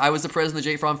remember, I was the president of the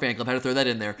Jake Fromm fan club. Had to throw that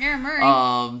in there. Aaron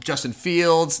Murray. Justin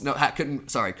Fields. No, couldn't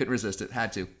resist it.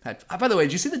 Had to. By the way,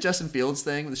 did you see the Justin Fields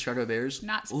thing with the Chicago Bears?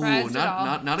 Not surprised at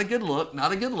all. Not a good look.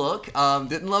 Not a good look.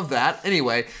 Didn't love that.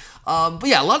 Anyway, but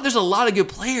yeah, there's a lot of good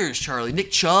players. Charlie,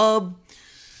 Nick Chubb.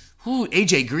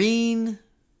 AJ Green.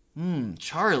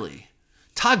 Charlie.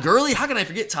 Todd Gurley? How can I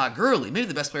forget Todd Gurley? Maybe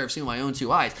the best player I've seen with my own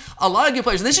 2 eyes. A lot of good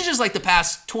players. And this is just like the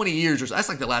past 20 years or so. That's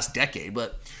like the last decade.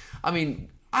 But, I mean,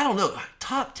 I don't know.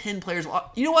 Top 10 players.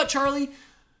 You know what, Charlie?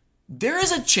 There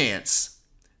is a chance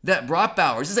that Brock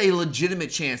Bowers, this is a legitimate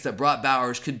chance that Brock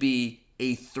Bowers could be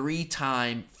a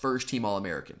 3-time first-team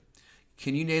All-American.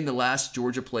 Can you name the last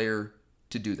Georgia player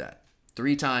to do that?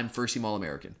 3-time first-team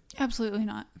All-American. Absolutely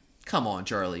not. Come on,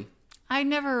 Charlie. I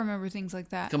never remember things like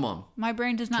that. Come on. My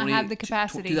brain does not have the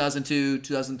capacity. 2002,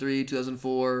 2003,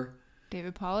 2004.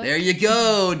 David Pollock. There you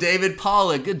go, David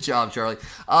Pollock. Good job, Charlie.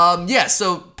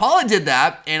 So Pollock did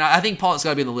that, and I think Pollock's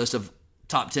got to be on the list of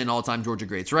top 10 all-time Georgia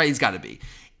greats, right? He's got to be.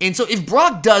 And so if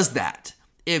Brock does that,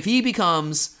 if he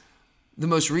becomes the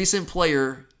most recent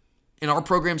player in our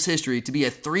program's history to be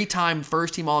a 3-time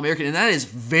first-team All-American, and that is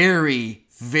very,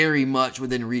 very much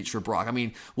within reach for Brock. I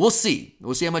mean, we'll see.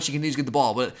 We'll see how much he continues to get the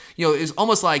ball. But, it's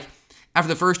almost like after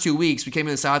the first 2 weeks, we came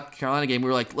in the South Carolina game, we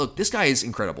were like, look, this guy is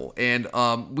incredible. And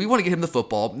we want to get him the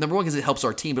football. Number one, because it helps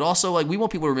our team. But also, we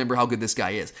want people to remember how good this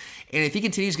guy is. And if he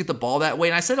continues to get the ball that way,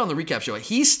 and I said on the recap show,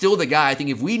 he's still the guy, I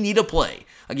think, if we need a play,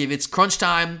 if it's crunch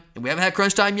time, and we haven't had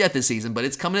crunch time yet this season, but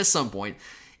it's coming at some point,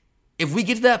 if we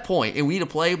get to that point and we need to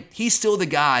play, he's still the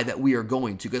guy that we are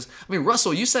going to. Because,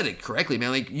 Russell, you said it correctly,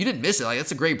 man. You didn't miss it.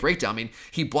 That's a great breakdown.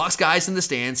 He blocks guys in the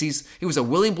stands. He was a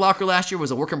willing blocker last year,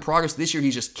 was a work in progress. This year,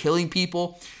 he's just killing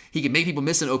people. He can make people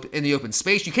miss in the open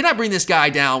space. You cannot bring this guy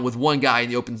down with one guy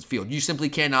in the open field. You simply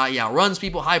cannot. He outruns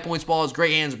people, high points balls,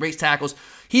 great hands, breaks tackles.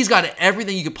 He's got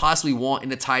everything you could possibly want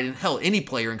in a tight end. Hell, any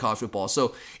player in college football.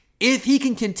 So if he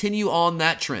can continue on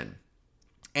that trend,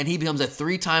 and he becomes a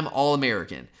 3-time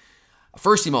All-American,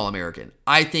 first-team All-American,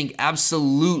 I think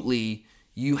absolutely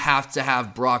you have to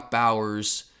have Brock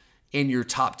Bowers in your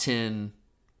top 10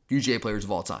 UGA players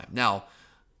of all time. Now,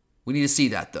 we need to see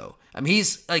that, though. I mean,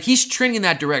 he's trending in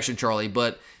that direction, Charlie,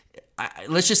 but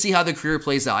let's just see how the career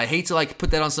plays out. I hate to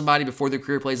put that on somebody before their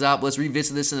career plays out, but let's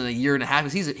revisit this in a year and a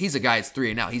half. He's a guy that's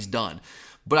 3 and out. He's done.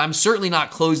 But I'm certainly not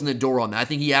closing the door on that. I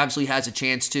think he absolutely has a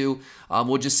chance to.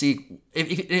 We'll just see.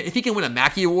 If he can win a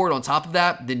Mackey Award on top of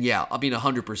that, then yeah, I'll be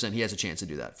 100% he has a chance to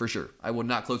do that, for sure. I would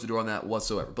not close the door on that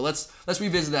whatsoever. But let's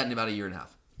revisit that in about a year and a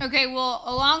half. Okay, well,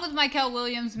 along with Michael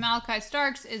Williams, Malachi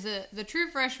Starks is the true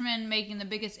freshman making the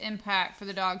biggest impact for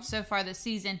the Dogs so far this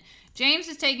season. James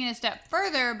is taking a step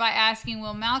further by asking,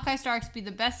 will Malachi Starks be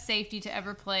the best safety to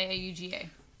ever play at UGA?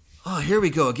 Oh, here we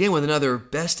go again with another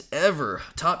best ever.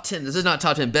 Top 10. This is not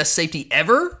top 10. Best safety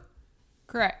ever?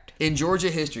 Correct. In Georgia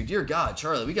history. Dear God,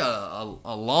 Charlie, we got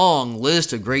a long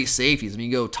list of great safeties. I mean,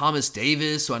 you go Thomas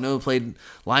Davis, who I know played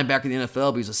linebacker in the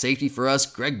NFL, but he was a safety for us.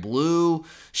 Greg Blue,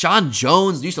 Sean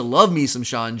Jones. Used to love me some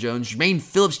Sean Jones. Jermaine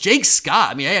Phillips, Jake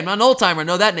Scott. I mean, hey, I'm not an old-timer. I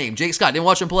know that name. Jake Scott. Didn't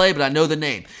watch him play, but I know the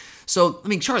name. So, I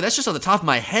mean, Charlie, that's just on the top of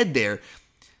my head there.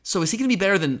 So is he going to be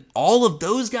better than all of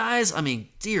those guys? I mean,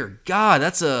 dear God,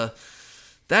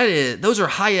 those are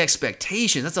high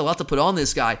expectations. That's a lot to put on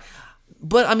this guy.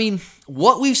 But, I mean,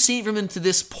 what we've seen from him to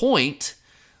this point,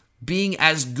 being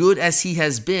as good as he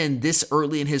has been this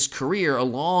early in his career,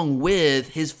 along with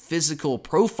his physical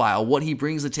profile, what he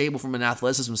brings to the table from an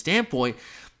athleticism standpoint,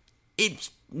 it's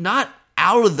not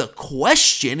out of the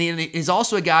question. And he's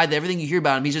also a guy that everything you hear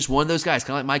about him, he's just one of those guys,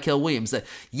 kind of like Michael Williams, that,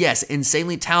 yes,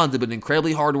 insanely talented, but an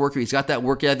incredibly hard worker. He's got that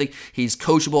work ethic. He's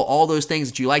coachable, all those things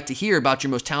that you like to hear about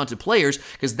your most talented players,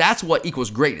 because that's what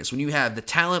equals greatness. When you have the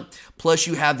talent, plus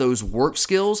you have those work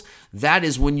skills, that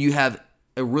is when you have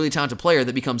a really talented player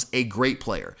that becomes a great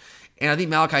player. And I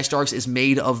think Malachi Starks is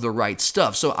made of the right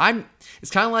stuff. So it's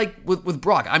kind of like with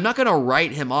Brock. I'm not going to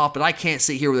write him off, but I can't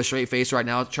sit here with a straight face right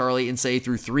now, Charlie, and say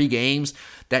through 3 games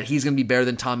that he's going to be better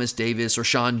than Thomas Davis or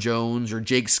Sean Jones or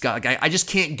Jake Scott. I just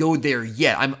can't go there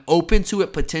yet. I'm open to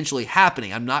it potentially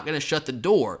happening. I'm not going to shut the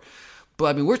door. But,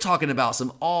 I mean, we're talking about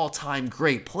some all-time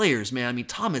great players, man. I mean,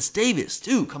 Thomas Davis,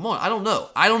 dude, come on. I don't know.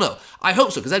 I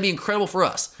hope so, because that'd be incredible for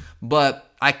us. But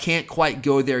I can't quite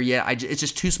go there yet. It's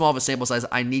just too small of a sample size.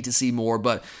 I need to see more.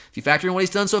 But if you factor in what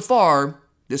he's done so far,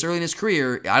 this early in his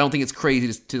career, I don't think it's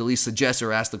crazy to at least suggest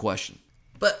or ask the question.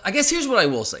 But I guess here's what I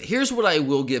will say. Here's what I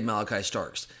will give Malachi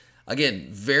Starks. Again,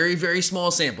 very, very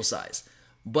small sample size.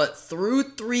 But through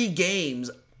 3 games,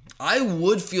 I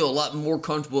would feel a lot more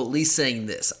comfortable at least saying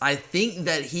this. I think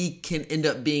that he can end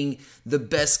up being the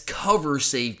best cover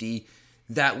safety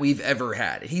that we've ever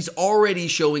had. He's already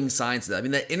showing signs of that. I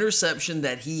mean, that interception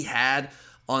that he had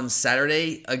on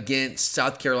Saturday against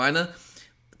South Carolina,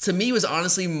 to me, was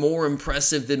honestly more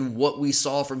impressive than what we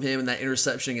saw from him in that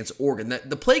interception against Oregon.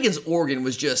 The play against Oregon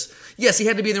was just, yes, he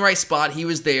had to be in the right spot. He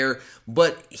was there,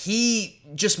 but he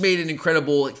just made an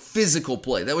incredible physical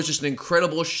play. That was just an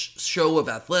incredible show of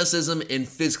athleticism and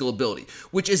physical ability,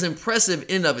 which is impressive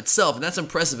in and of itself, and that's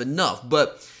impressive enough.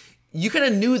 But you kind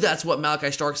of knew that's what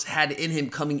Malachi Starks had in him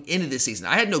coming into this season.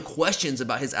 I had no questions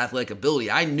about his athletic ability.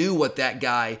 I knew what that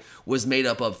guy was made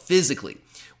up of physically.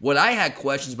 What I had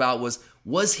questions about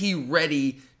was he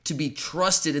ready to be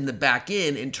trusted in the back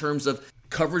end in terms of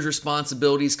coverage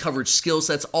responsibilities, coverage skill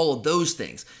sets, all of those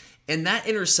things. And that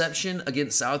interception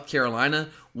against South Carolina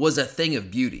was a thing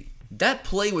of beauty. That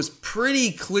play was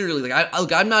pretty clearly,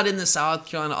 I'm not in the South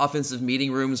Carolina offensive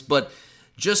meeting rooms, but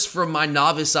just from my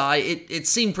novice eye, it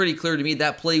seemed pretty clear to me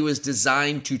that play was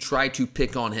designed to try to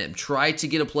pick on him, try to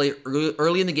get a play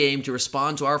early in the game to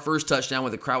respond to our first touchdown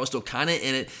when the crowd was still kind of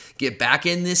in it, get back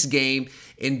in this game,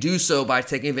 and do so by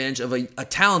taking advantage of a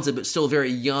talented but still very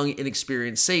young,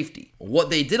 inexperienced safety. What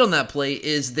they did on that play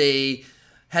is they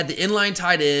had the inline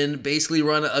tight end basically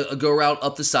run a go route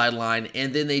up the sideline,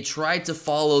 and then they tried to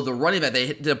follow the running back.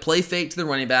 They did a play fake to the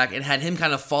running back and had him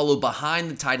kind of follow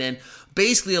behind the tight end,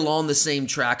 basically along the same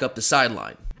track up the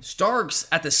sideline. Starks,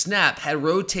 at the snap, had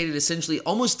rotated essentially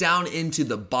almost down into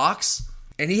the box,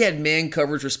 and he had man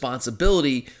coverage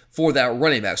responsibility for that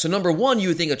running back. So number one, you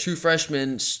would think a true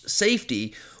freshman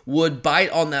safety would bite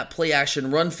on that play action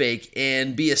run fake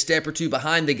and be a step or two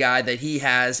behind the guy that he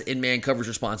has in man coverage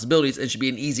responsibilities, and should be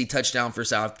an easy touchdown for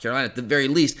South Carolina. At the very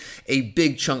least, a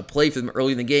big chunk play for them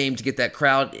early in the game to get that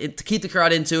crowd, to keep the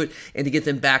crowd into it, and to get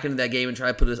them back into that game and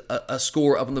try to put a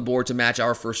score up on the board to match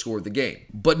our first score of the game.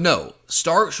 But no,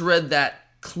 Starks read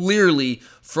that clearly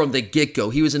from the get-go.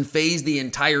 He was in phase the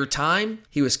entire time.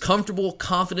 He was comfortable,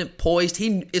 confident, poised.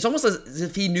 It's almost as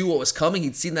if he knew what was coming.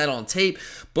 He'd seen that on tape.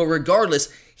 But regardless,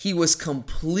 he was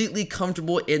completely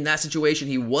comfortable in that situation.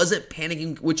 He wasn't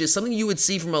panicking, which is something you would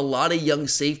see from a lot of young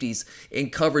safeties in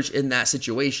coverage in that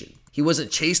situation. He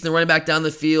wasn't chasing the running back down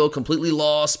the field, completely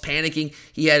lost, panicking.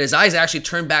 He had his eyes actually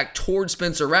turned back towards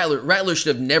Spencer Rattler. Rattler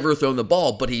should have never thrown the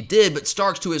ball, but he did. But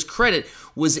Starks, to his credit,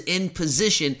 was in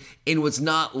position and was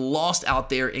not lost out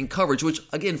there in coverage, which,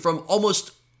 again, from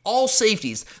almost all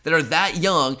safeties that are that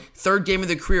young, third game of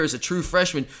their career as a true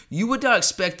freshman, you would not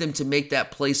expect them to make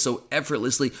that play so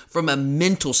effortlessly from a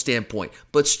mental standpoint.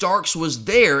 But Starks was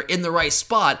there in the right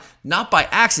spot, not by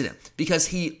accident, because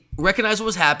he recognized what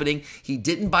was happening. He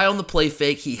didn't bite on the play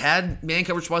fake. He had man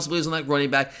coverage responsibilities on that running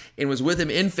back and was with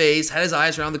him in phase, had his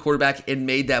eyes around the quarterback, and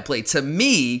made that play. To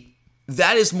me,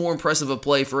 that is more impressive a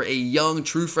play for a young,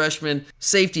 true freshman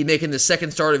safety making the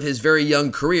second start of his very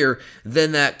young career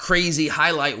than that crazy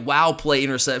highlight wow play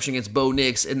interception against Bo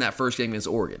Nix in that first game against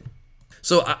Oregon.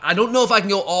 So I don't know if I can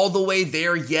go all the way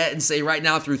there yet and say right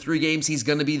now through 3 games he's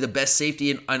going to be the best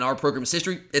safety in our program's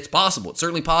history. It's possible. It's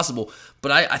certainly possible.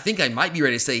 But I think I might be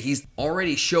ready to say he's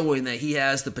already showing that he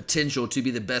has the potential to be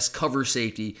the best cover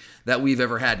safety that we've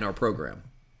ever had in our program.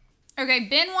 Okay,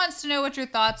 Ben wants to know what your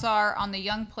thoughts are on the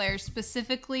young players,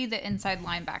 specifically the inside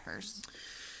linebackers.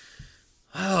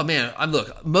 Oh, man.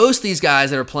 Look, most of these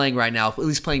guys that are playing right now, at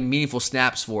least playing meaningful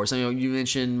snaps for us. I mean, you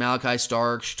mentioned Malachi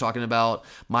Starks, you're talking about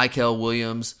Mykel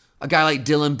Williams, a guy like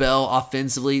Dylan Bell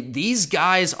offensively. These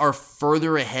guys are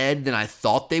further ahead than I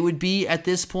thought they would be at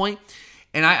this point.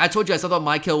 And I told you guys, I thought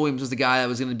Mykel Williams was the guy that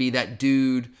was going to be that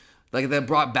dude, like that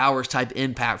Brock Bowers type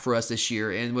impact for us this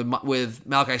year. And with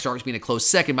Malachi Starks being a close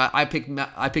second, I picked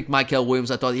Mykel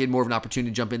Williams. I thought he had more of an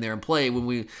opportunity to jump in there and play when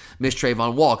we missed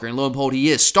Trayvon Walker. And lo and behold, he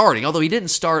is starting. Although he didn't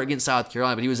start against South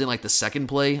Carolina, but he was in like the second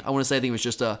play. I want to say I think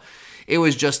it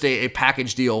was just a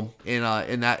package deal in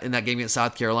that game against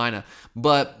South Carolina.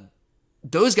 But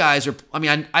those guys are. I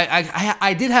mean,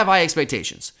 I did have high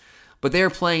expectations, but they're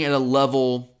playing at a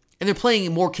level and they're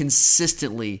playing more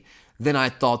consistently than I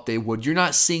thought they would. You're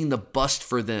not seeing the bust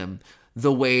for them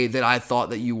the way that I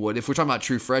thought that you would. If we're talking about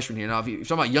true freshmen here, now if you're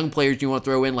talking about young players you want to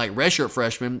throw in like redshirt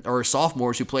freshmen or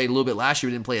sophomores who played a little bit last year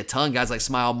but didn't play a ton, guys like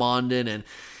Smile Mondon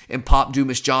and Pop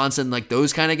Dumas Johnson, like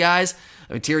those kind of guys,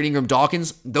 I mean, Tyrion Ingram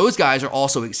Dawkins, those guys are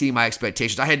also exceeding my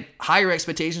expectations. I had higher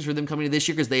expectations for them coming to this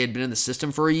year because they had been in the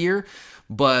system for a year,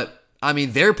 but I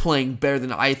mean, they're playing better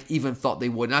than I even thought they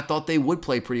would, and I thought they would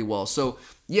play pretty well. So,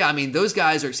 yeah, I mean, those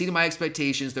guys are exceeding my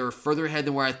expectations. They're further ahead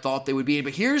than where I thought they would be.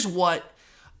 But here's what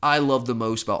I love the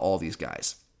most about all these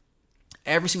guys.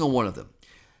 Every single one of them.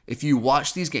 If you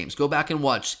watch these games, go back and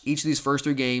watch each of these first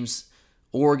 3 games,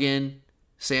 Oregon,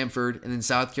 Samford, and then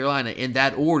South Carolina, in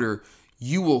that order,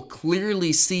 you will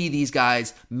clearly see these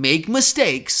guys make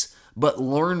mistakes, but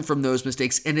learn from those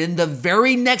mistakes. And in the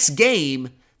very next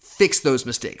game, fix those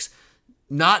mistakes.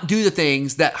 Not do the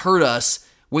things that hurt us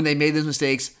when they made those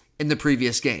mistakes in the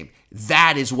previous game.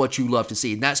 That is what you love to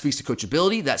see. And that speaks to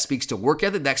coachability. That speaks to work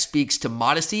ethic. That speaks to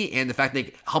modesty and the fact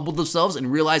they humbled themselves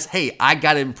and realized, hey, I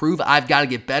got to improve. I've got to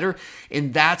get better.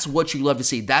 And that's what you love to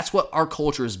see. That's what our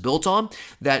culture is built on,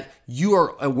 that you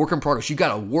are a work in progress. You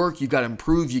got to work. You got to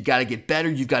improve. You got to get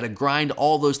better. You got to grind,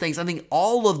 all those things. I think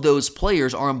all of those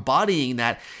players are embodying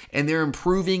that, and they're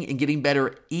improving and getting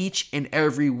better each and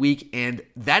every week. And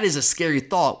that is a scary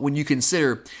thought when you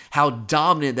consider how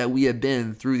dominant that we have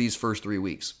been through these first 3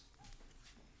 weeks.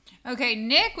 Okay,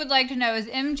 Nick would like to know, is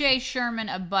MJ Sherman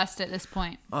a bust at this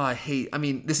point? I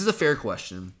mean, this is a fair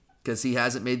question because he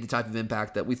hasn't made the type of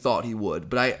impact that we thought he would.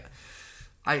 But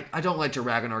I don't like to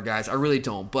rag on our guys. I really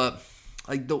don't. But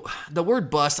like the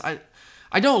word bust,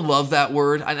 I don't love that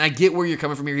word. And I get where you're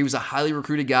coming from here. He was a highly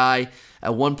recruited guy.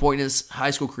 At one point in his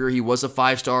high school career, he was a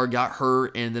 5-star, got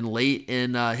hurt, and then late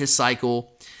in his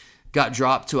cycle, got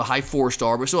dropped to a high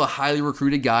 4-star, but still a highly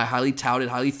recruited guy, highly touted,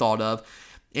 highly thought of.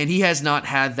 And he has not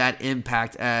had that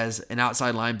impact as an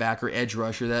outside linebacker, edge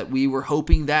rusher that we were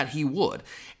hoping that he would.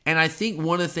 And I think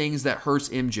one of the things that hurts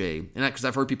MJ, and because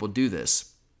I've heard people do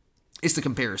this, is the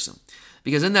comparison.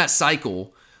 Because in that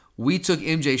cycle, we took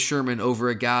MJ Sherman over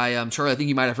a guy, Charlie, I think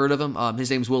you might have heard of him.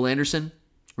 His name's Will Anderson.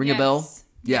 Ring a bell?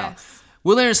 Yeah. Yes.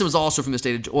 Will Anderson was also from the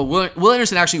state of... Well, Will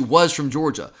Anderson actually was from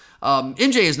Georgia.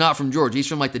 MJ is not from Georgia. He's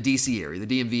from like the D.C. area,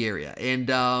 the DMV area.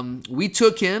 And we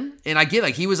took him, and I get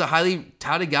like he was a highly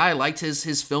touted guy. I liked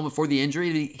his film before the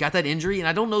injury. He got that injury, and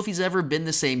I don't know if he's ever been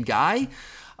the same guy.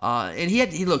 And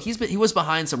he was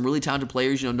behind some really talented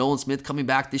players. You know, Nolan Smith coming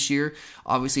back this year,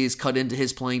 obviously has cut into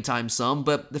his playing time some.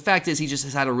 But the fact is he just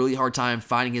has had a really hard time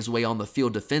finding his way on the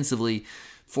field defensively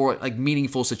for like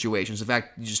meaningful situations. In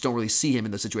fact, you just don't really see him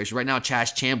in those situations. Right now,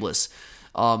 Chaz Chambliss,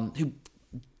 who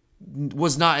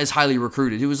was not as highly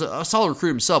recruited. He was a solid recruit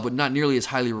himself, but not nearly as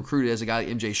highly recruited as a guy like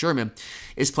MJ Sherman,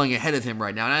 is playing ahead of him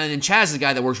right now. And Chaz is a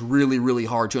guy that works really, really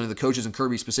hard too. And the coaches and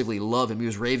Kirby specifically love him. He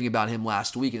was raving about him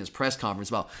last week in his press conference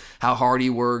about how hard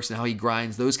he works and how he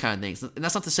grinds, those kind of things. And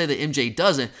that's not to say that MJ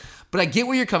doesn't, but I get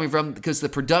where you're coming from because the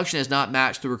production has not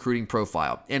matched the recruiting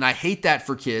profile. And I hate that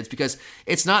for kids because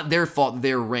it's not their fault that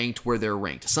they're ranked where they're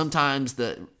ranked. Sometimes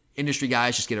the industry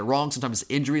guys just get it wrong. Sometimes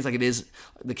it's injuries, like it is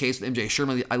the case with MJ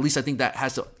Sherman. At least I think that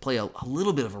has to play a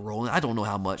little bit of a role. I don't know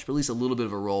how much, but at least a little bit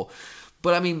of a role.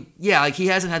 But I mean, yeah, like he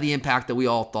hasn't had the impact that we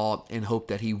all thought and hoped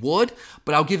that he would.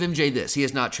 But I'll give MJ this. He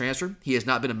has not transferred. He has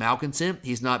not been a malcontent.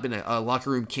 He's not been a locker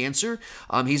room cancer.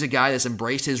 He's a guy that's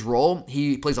embraced his role.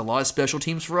 He plays a lot of special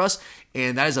teams for us,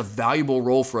 and that is a valuable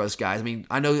role for us guys. I mean,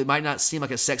 I know it might not seem like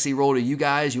a sexy role to you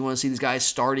guys. You want to see these guys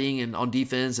starting and on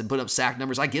defense and putting up sack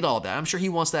numbers. I get all that. I'm sure he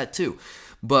wants that too.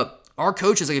 But our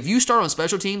coaches, like if you start on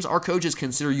special teams, our coaches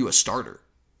consider you a starter.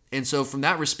 And so from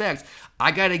that respect,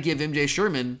 I got to give MJ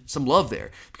Sherman some love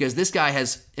there because this guy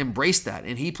has embraced that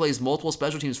and he plays multiple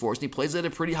special teams for us and he plays at a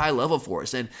pretty high level for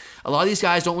us. And a lot of these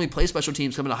guys don't really play special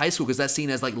teams coming to high school because that's seen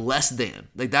as like less than.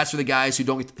 Like that's for the guys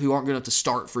who aren't good enough to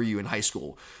start for you in high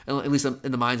school, at least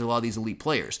in the minds of a lot of these elite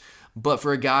players. But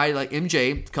for a guy like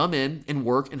MJ to come in and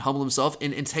work and humble himself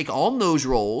and take on those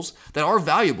roles that are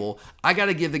valuable, I got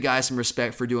to give the guy some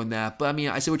respect for doing that. But I mean,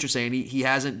 I see what you're saying. He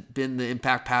hasn't been the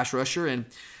impact pass rusher, and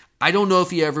I don't know if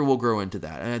he ever will grow into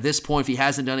that. And at this point, if he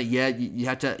hasn't done it yet, you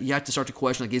have to start to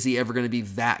question, like, is he ever going to be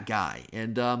that guy?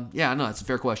 And yeah, no, that's a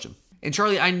fair question. And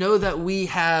Charlie, I know that we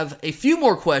have a few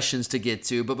more questions to get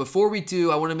to, but before we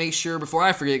do, I want to make sure, before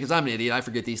I forget, because I'm an idiot, I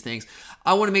forget these things,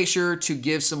 I want to make sure to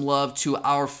give some love to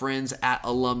our friends at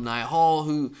Alumni Hall,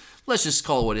 who, let's just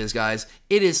call it what it is, guys.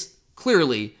 It is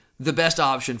clearly the best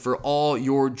option for all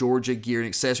your Georgia gear and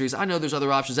accessories. I know there's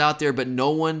other options out there, but no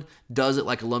one does it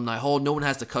like Alumni Hall. No one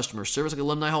has the customer service like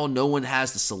Alumni Hall. No one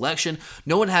has the selection.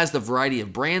 No one has the variety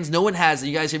of brands. No one has,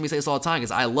 you guys hear me say this all the time because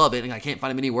I love it and I can't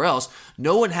find them anywhere else.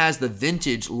 No one has the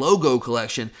vintage logo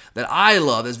collection that I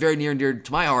love, that's very near and dear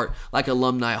to my heart, like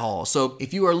Alumni Hall. So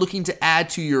if you are looking to add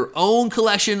to your own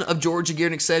collection of Georgia gear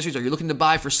and accessories, or you're looking to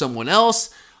buy for someone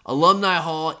else, Alumni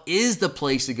Hall is the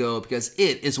place to go because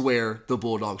it is where the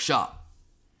Bulldogs shop.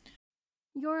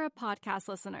 You're a podcast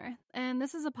listener, and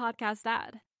this is a podcast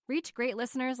ad. Reach great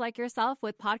listeners like yourself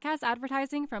with podcast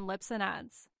advertising from Libsyn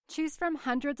Ads. Choose from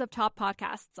hundreds of top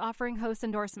podcasts offering host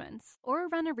endorsements, or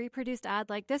run a reproduced ad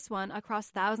like this one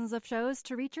across thousands of shows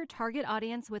to reach your target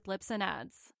audience with Libsyn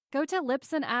Ads. Go to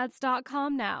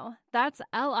libsynads.com now. That's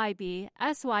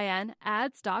LIBSYN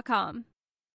ads.com.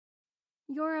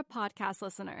 You're a podcast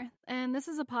listener, and this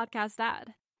is a podcast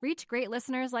ad. Reach great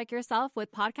listeners like yourself with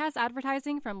podcast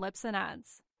advertising from Libsyn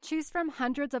Ads. Choose from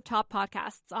hundreds of top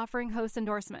podcasts offering host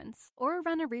endorsements, or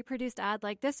run a reproduced ad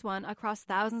like this one across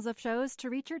thousands of shows to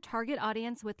reach your target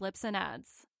audience with Libsyn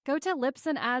Ads. Go to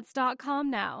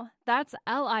libsynads.com now. That's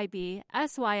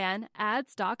LIBSYN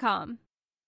ads.com.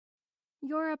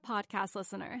 You're a podcast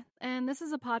listener, and this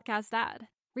is a podcast ad.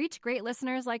 Reach great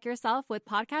listeners like yourself with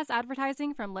podcast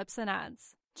advertising from Libsyn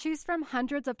Ads. Choose from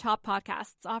hundreds of top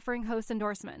podcasts offering host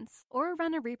endorsements, or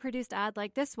run a reproduced ad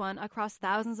like this one across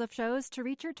thousands of shows to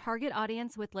reach your target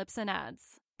audience with Libsyn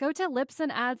Ads. Go to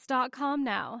libsynads.com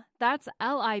now. That's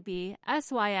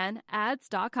LIBSYN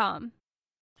ads.com.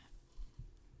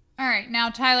 All right, now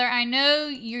Tyler, I know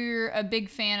you're a big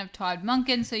fan of Todd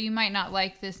Monken, so you might not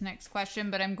like this next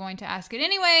question, but I'm going to ask it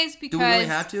anyways because... Do we really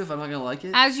have to if I'm not going to like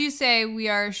it? As you say, we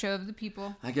are a show of the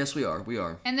people. I guess we are. We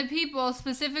are. And the people,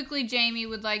 specifically Jamie,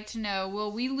 would like to know,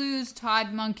 will we lose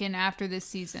Todd Monken after this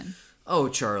season? Oh,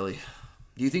 Charlie.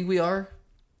 Do you think we are?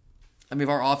 I mean, if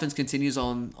our offense continues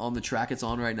on the track it's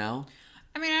on right now?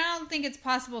 I mean, I don't think it's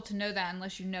possible to know that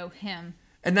unless you know him.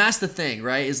 And that's the thing,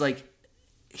 right? Is like,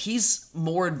 he's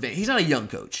more advanced. He's not a young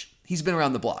coach. He's been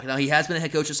around the block. Now, he has been a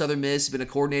head coach at Southern Miss. He's been a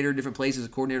coordinator in different places. A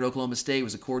coordinator at Oklahoma State.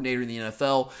 Was a coordinator in the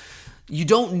NFL. You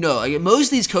don't know. Like, most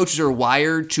of these coaches are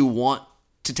wired to want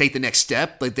to take the next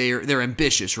step. Like, they're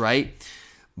ambitious, right?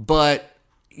 But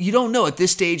you don't know at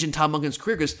this stage in Todd Monken's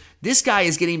career because this guy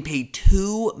is getting paid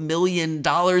 $2 million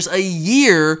a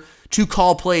year to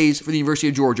call plays for the University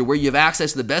of Georgia, where you have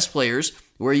access to the best players,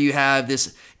 where you have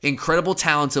this incredible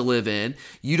talent to live in.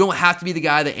 You don't have to be the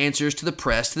guy that answers to the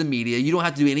press, to the media. You don't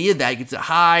have to do any of that. You get to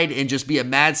hide and just be a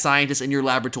mad scientist in your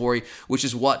laboratory, which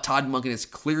is what Todd Monken is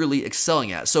clearly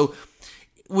excelling at. So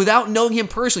without knowing him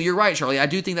personally, you're right, Charlie. I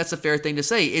do think that's a fair thing to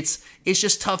say. It's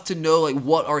just tough to know like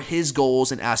what are his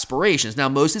goals and aspirations. Now,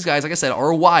 most of these guys, like I said,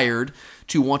 are wired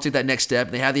to want to take that next step.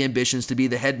 They have the ambitions to be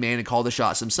the head man and call the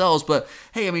shots themselves. But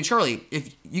hey, I mean, Charlie,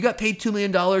 if you got paid $2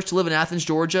 million to live in Athens,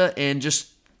 Georgia, and just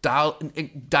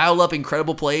dial up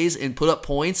incredible plays and put up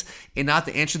points and not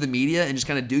to answer the media and just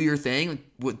kind of do your thing, like,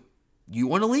 what, you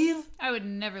want to leave? I would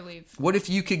never leave. What if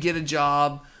you could get a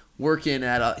job working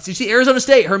at so you see Arizona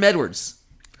State, Herm Edwards.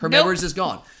 Herm Edwards is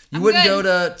gone. You wouldn't go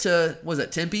to what was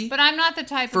that, Tempe? But I'm not the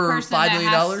type of person for $5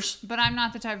 million? But I'm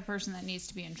not the type of person that needs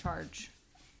to be in charge.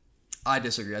 I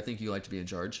disagree. I think you like to be in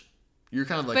charge. You're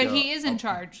kind of like But he is in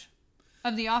charge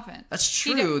of the offense. That's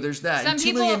true. There's that. And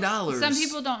 $2 million. Some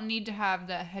people don't need to have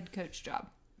the head coach job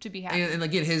to be happy. And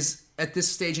again, at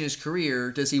this stage in his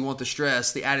career, does he want the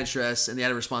stress, the added stress, and the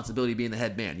added responsibility of being the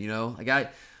head man? You know, like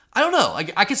I don't know.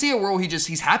 I can see a world where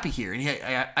he's happy here, and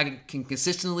I can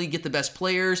consistently get the best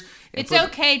players. It's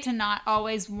okay to not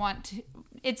always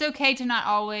It's okay to not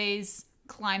always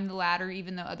climb the ladder,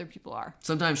 even though other people are.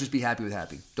 Sometimes just be happy with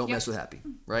happy. Don't mess with happy,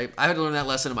 right? I had to learn that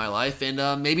lesson in my life,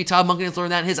 and maybe Todd Monken has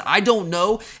learned that in his. I don't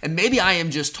know, and maybe I am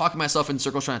just talking myself in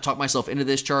circles, trying to talk myself into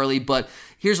this, Charlie. But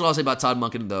here's what I'll say about Todd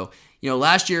Monken, though. You know,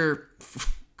 last year,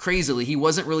 crazily, he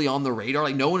wasn't really on the radar.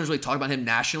 Like, no one was really talking about him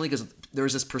nationally because there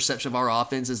was this perception of our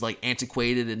offense as like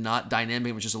antiquated and not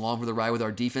dynamic, which is along for the ride with our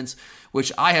defense,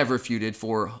 which I have refuted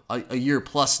for a year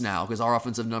plus now because our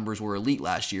offensive numbers were elite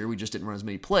last year. We just didn't run as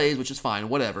many plays, which is fine,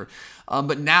 whatever.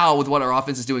 But now with what our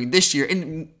offense is doing this year,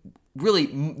 and really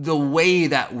the way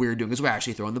that we're doing, because we're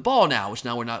actually throwing the ball now, which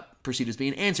now we're not perceived as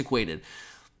being antiquated.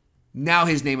 Now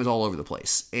his name is all over the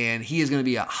place, and he is going to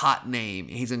be a hot name.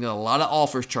 He's going to get a lot of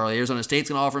offers, Charlie. Arizona State's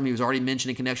going to offer him. He was already mentioned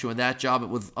in connection with that job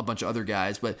with a bunch of other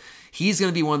guys, but he's going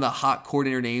to be one of the hot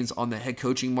coordinator names on the head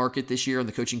coaching market this year, on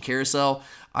the coaching carousel.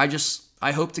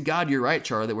 I hope to God you're right,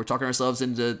 Charlie, that we're talking ourselves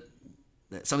into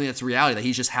something that's reality, that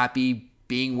he's just happy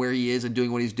being where he is and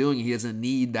doing what he's doing. He doesn't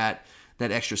need that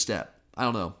extra step. I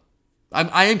don't know.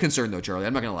 I am concerned, though, Charlie.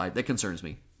 I'm not going to lie. That concerns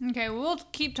me. Okay, well, we'll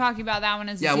keep talking about that one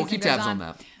as the season we'll keep goes tabs on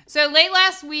that. So late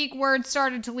last week, word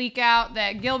started to leak out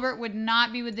that Gilbert would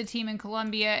not be with the team in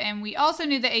Columbia, and we also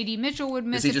knew that A.D. Mitchell would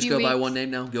miss a few weeks. Does he just go by one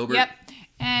name now, Gilbert? Yep.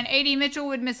 And A.D. Mitchell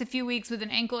would miss a few weeks with an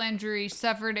ankle injury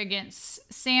suffered against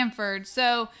Samford.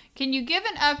 So can you give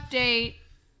an update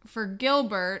for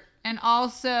Gilbert? And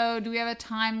also, do we have a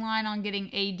timeline on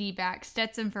getting AD back?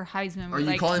 Stetson for Heisman. Are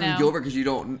you calling him Gilbert because you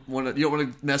don't want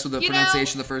to mess with the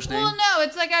pronunciation of the first name? Well, no,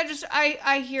 it's like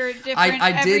I hear it different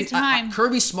every time.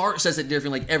 Kirby Smart says it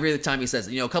different, like every other time he says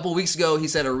it. You know, a couple of weeks ago he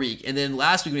said Arik, and then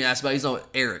last week when he asked about it, he's on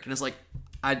Eric, and it's like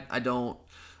I don't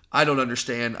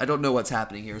understand. I don't know what's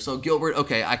happening here. So Gilbert,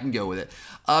 okay, I can go with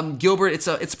it. Gilbert,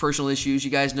 it's personal issues. You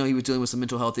guys know he was dealing with some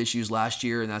mental health issues last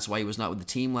year, and that's why he was not with the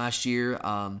team last year.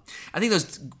 I think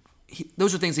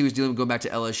those are things he was dealing with going back to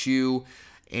LSU,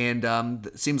 and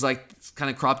it seems like it's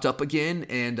kind of cropped up again,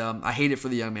 and I hate it for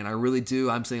the young man. I really do.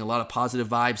 I'm seeing a lot of positive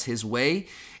vibes his way,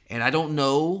 and I don't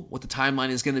know what the timeline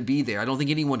is going to be there. I don't think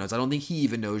anyone knows. I don't think he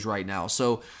even knows right now.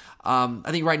 So I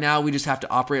think right now we just have to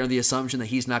operate on the assumption that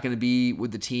he's not going to be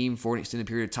with the team for an extended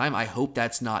period of time. I hope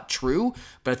that's not true,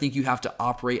 but I think you have to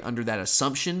operate under that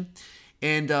assumption.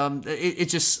 And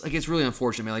it's just like, it's really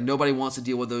unfortunate, man. Like, nobody wants to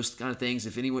deal with those kind of things.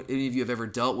 If any of you have ever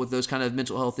dealt with those kind of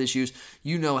mental health issues,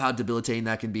 you know how debilitating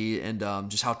that can be, and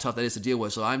just how tough that is to deal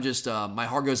with. So I'm just my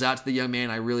heart goes out to the young man.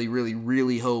 I really, really,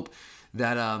 really hope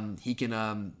that he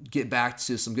can get back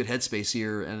to some good headspace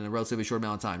here in a relatively short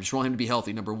amount of time. Just want him to be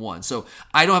healthy, number one. So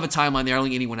I don't have a timeline there. I don't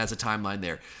think anyone has a timeline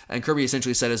there. And Kirby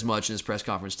essentially said as much in his press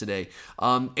conference today.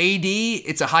 AD,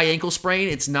 it's a high ankle sprain.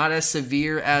 It's not as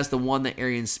severe as the one that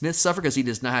Arian Smith suffered because he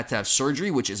does not have to have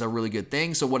surgery, which is a really good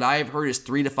thing. So what I've heard is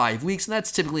 3 to 5 weeks, and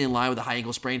that's typically in line with a high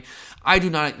ankle sprain. I do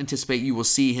not anticipate you will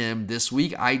see him this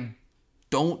week. I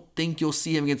don't think you'll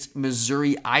see him against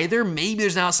Missouri either. Maybe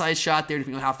there's an outside shot there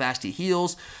depending on how fast he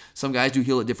heals. Some guys do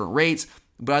heal at different rates.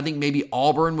 But I think maybe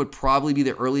Auburn would probably be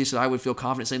the earliest that I would feel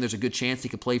confident saying there's a good chance he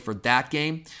could play for that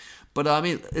game. But I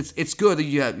mean, it's good that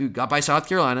you got by South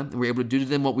Carolina and we're able to do to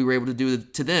them what we were able to do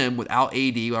to them without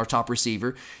AD, our top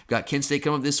receiver. We've got Kent State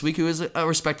coming up this week, who is a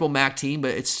respectable MAC team,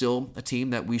 but it's still a team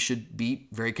that we should beat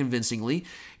very convincingly.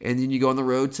 And then you go on the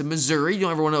road to Missouri. You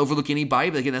don't ever want to overlook anybody,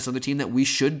 but again, that's another team that we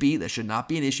should beat. That should not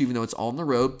be an issue, even though it's all on the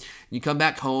road. And you come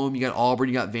back home, you got Auburn,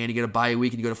 you got Vandy, you got a bye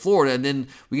week, and you go to Florida, and then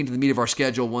we get to the meat of our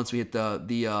schedule once we hit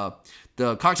the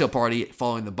cocktail party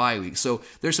following the bye week. So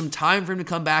there's some time for him to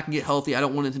come back and get healthy. I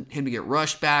don't want him to get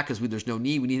rushed back because there's no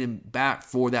need. We need him back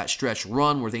for that stretch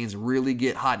run where things really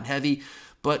get hot and heavy.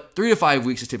 But 3 to 5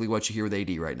 weeks is typically what you hear with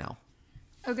AD right now.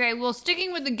 Okay, well,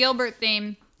 sticking with the Gilbert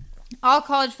theme, All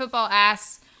College Football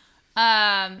asks,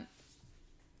 how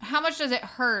much does it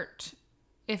hurt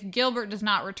if Gilbert does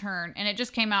not return? And it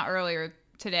just came out earlier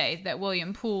today that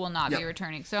William Poole will not be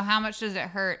returning. So how much does it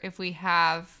hurt if we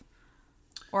have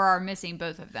or are missing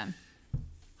both of them?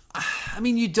 I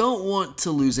mean, you don't want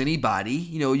to lose anybody.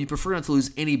 You prefer not to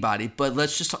lose anybody, but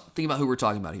let's just think about who we're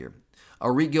talking about here.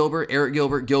 Eric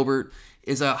Gilbert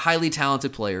is a highly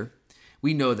talented player.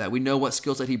 We know that. We know what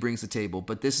skill set he brings to the table,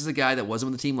 but this is a guy that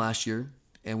wasn't with the team last year,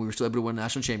 and we were still able to win a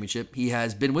national championship. He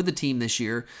has been with the team this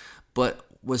year, but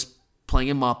was playing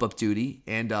in mop-up duty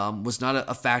and was not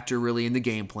a factor really in the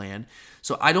game plan.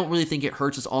 So I don't really think it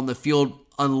hurts us on the field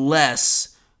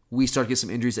unless we start to get some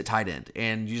injuries at tight end.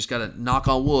 And you just got to knock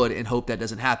on wood and hope that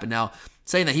doesn't happen. Now,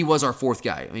 saying that, he was our fourth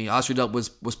guy. I mean, Oscar Delp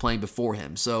was playing before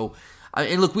him. So,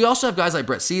 and look, we also have guys like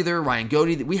Brett Seether, Ryan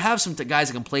Godey. We have some guys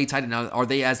that can play tight end. Now, are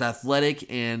they as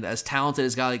athletic and as talented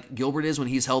as a guy like Gilbert is when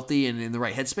he's healthy and in the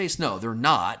right headspace? No, they're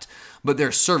not. But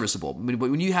they're serviceable. I mean,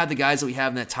 but when you have the guys that we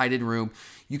have in that tight end room,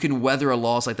 you can weather a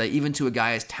loss like that, even to a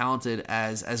guy as talented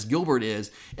as Gilbert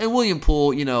is. And William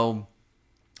Poole,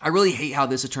 I really hate how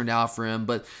this has turned out for him.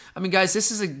 But, I mean, guys,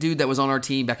 this is a dude that was on our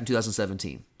team back in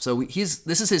 2017. So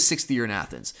this is his 6th year in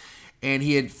Athens. And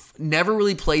he had never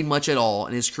really played much at all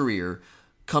in his career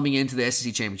coming into the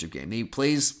SEC championship game. Didn't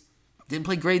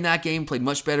play great in that game, played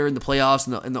much better in the playoffs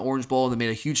in the Orange Bowl, and they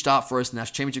made a huge stop for us in the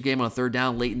national championship game on a 3rd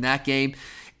down late in that game.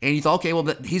 And you thought, okay, well,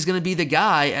 he's going to be the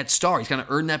guy at star. He's kind of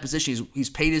earned that position. He's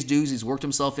paid his dues. He's worked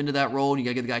himself into that role, and you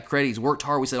got to give the guy credit. He's worked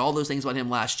hard. We said all those things about him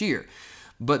last year.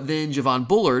 But then Javon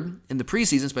Bullard, in the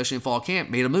preseason, especially in fall camp,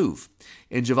 made a move.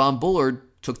 And Javon Bullard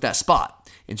took that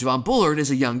spot. And Javon Bullard is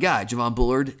a young guy. Javon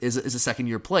Bullard is a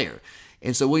second-year player.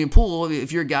 And so William Poole,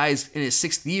 if your guy's in his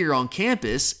 6th year on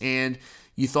campus and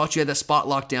you thought you had that spot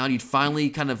locked down, you'd finally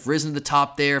kind of risen to the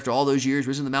top there after all those years,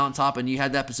 risen to the mountaintop, and you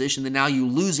had that position, then now you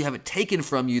lose, you have it taken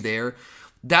from you there.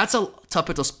 That's a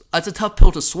tough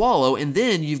pill to swallow. And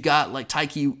then you've got like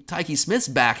Tyke Smith's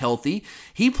back healthy.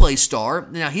 He plays star.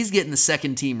 Now he's getting the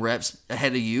second team reps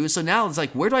ahead of you. So now it's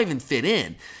like, where do I even fit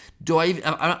in?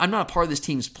 I'm not a part of this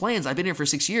team's plans. I've been here for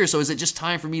 6 years. So is it just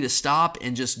time for me to stop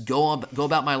and just go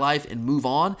about my life and move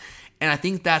on? And I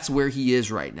think that's where he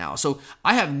is right now. So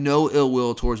I have no ill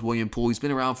will towards William Poole. He's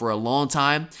been around for a long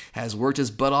time, has worked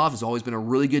his butt off, has always been a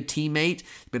really good teammate,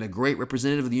 been a great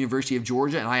representative of the University of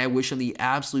Georgia, and I wish him the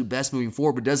absolute best moving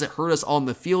forward. But does it hurt us on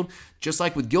the field? Just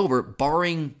like with Gilbert,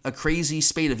 barring a crazy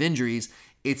spate of injuries,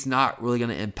 it's not really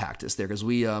going to impact us there because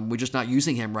we're just not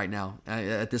using him right now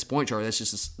at this point, Charlie. That's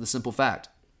just the simple fact.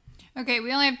 Okay,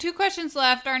 we only have 2 questions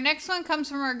left. Our next one comes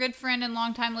from our good friend and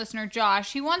longtime listener,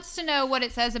 Josh. He wants to know what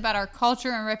it says about our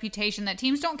culture and reputation that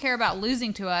teams don't care about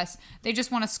losing to us. They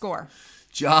just want to score.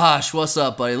 Josh, what's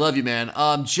up, buddy? Love you, man.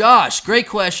 Josh, great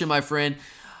question, my friend.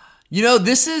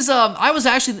 This is, I was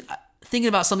actually thinking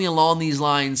about something along these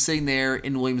lines sitting there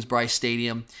in Williams-Brice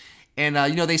Stadium. And,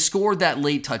 they scored that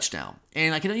late touchdown.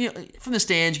 And from the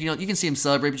stands, you can see him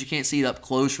celebrate, but you can't see it up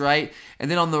close, right? And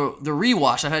then on the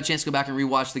rewatch, I had a chance to go back and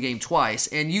rewatch the game twice.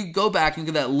 And you go back and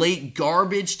look at that late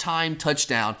garbage time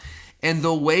touchdown and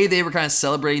the way they were kind of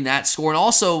celebrating that score. And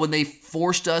also when they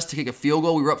forced us to kick a field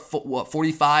goal, we were up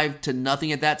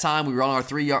 45-0 at that time. We were on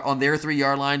their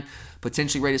 3-yard line,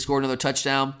 potentially ready to score another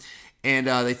touchdown. And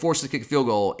they forced us to kick a field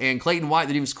goal. And Clayton White,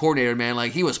 the defensive coordinator, man,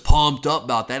 he was pumped up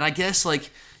about that. And I guess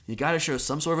you got to show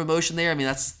some sort of emotion there. I mean,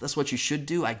 that's what you should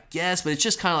do, I guess. But it's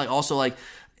just kind of also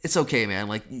it's okay,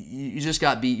 man. You just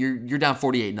got beat. You're down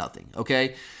 48-0.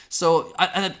 Okay, so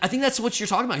I think that's what you're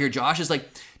talking about here, Josh. Is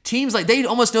teams they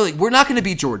almost know we're not going to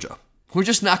beat Georgia. We're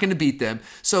just not going to beat them.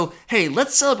 So hey,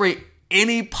 let's celebrate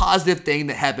any positive thing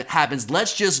that happens.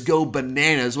 Let's just go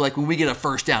bananas when we get a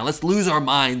first down. Let's lose our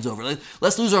minds over it.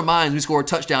 Let's lose our minds. We score a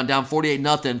touchdown down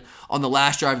 48-0 on the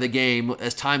last drive of the game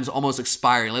as time's almost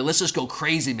expiring. Let's just go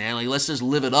crazy, man. Let's just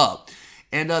live it up.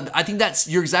 And I think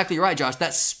you're exactly right, Josh.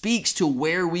 That speaks to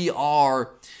where we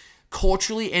are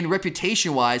culturally and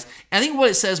reputation-wise. And I think what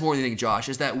it says more than anything, Josh,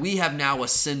 is that we have now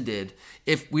ascended.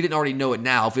 If we didn't already know it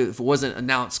now, if it wasn't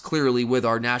announced clearly with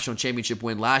our national championship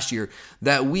win last year,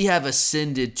 that we have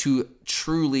ascended to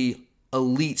truly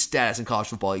elite status in college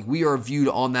football. We are viewed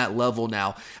on that level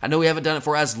now. I know we haven't done it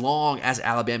for as long as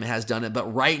Alabama has done it,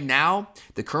 but right now,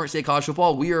 the current state of college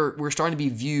football, we're starting to be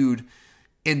viewed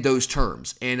in those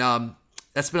terms. And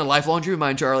that's been a lifelong dream of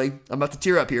mine, Charlie. I'm about to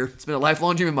tear up here. It's been a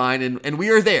lifelong dream of mine, and we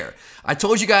are there. I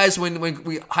told you guys when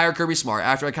we hired Kirby Smart,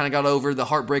 after I kind of got over the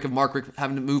heartbreak of Mark Richt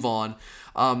having to move on,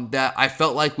 that I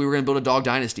felt like we were going to build a dog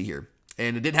dynasty here.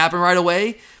 And it didn't happen right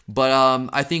away, but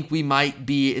I think we might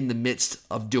be in the midst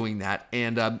of doing that.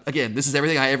 And again, this is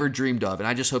everything I ever dreamed of, and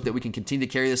I just hope that we can continue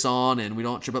to carry this on and we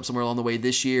don't trip up somewhere along the way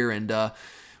this year, and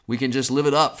we can just live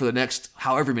it up for the next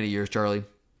however many years, Charlie.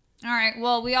 All right.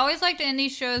 Well, we always like to end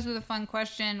these shows with a fun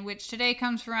question, which today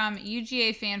comes from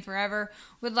UGA Fan Forever.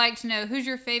 Would like to know, who's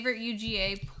your favorite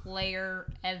UGA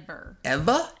player ever?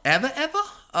 Ever?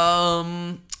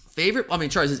 Favorite? I mean,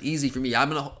 Charlie, this is easy for me. I'm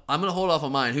gonna hold off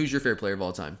on mine. Who's your favorite player of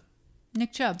all time?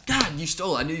 Nick Chubb. God, you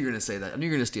stole it. I knew you were gonna say that. I knew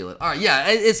you were gonna steal it. All right, yeah,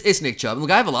 it's Nick Chubb. Look,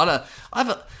 I have a lot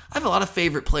of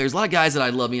favorite players, a lot of guys that I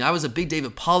love. I mean, I was a big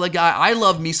David Pollack guy. I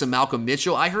love me some Malcolm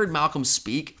Mitchell. I heard Malcolm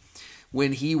speak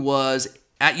when he was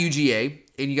at UGA,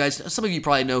 and you guys, some of you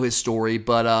probably know his story,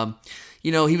 but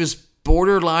he was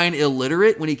borderline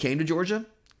illiterate when he came to Georgia,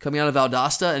 coming out of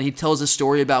Valdosta, and he tells a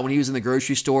story about when he was in the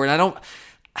grocery store, and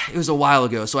it was a while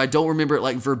ago, so I don't remember it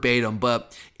like verbatim,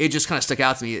 but it just kind of stuck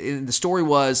out to me. And the story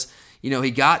was,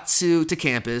 he got to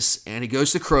campus, and he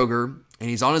goes to Kroger, and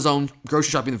he's on his own grocery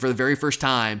shopping for the very first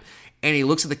time, and he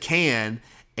looks at the can,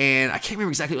 and I can't remember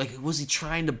exactly, was he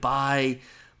trying to buy,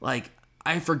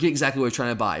 I forget exactly what he was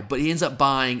trying to buy, but he ends up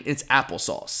buying, it's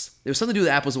applesauce. There was something to do with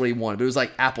apples what he wanted, but it was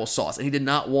like applesauce, and he did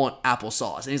not want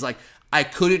applesauce. And he's like, I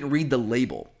couldn't read the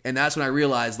label. And that's when I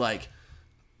realized, I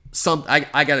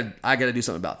gotta do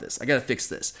something about this. I gotta fix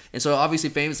this. And so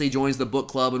obviously famously he joins the book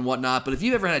club and whatnot. But if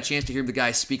you ever had a chance to hear the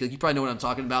guy speak, you probably know what I'm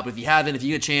talking about. But if you haven't, if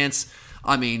you get a chance,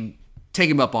 take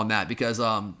him up on that, because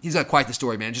he's got quite the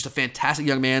story, man. Just a fantastic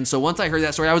young man. So once I heard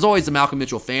that story, I was always a Malcolm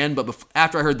Mitchell fan, but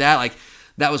after I heard that,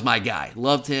 that was my guy.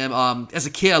 Loved him. As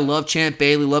a kid, I loved Champ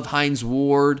Bailey, loved Hines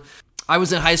Ward. I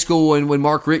was in high school when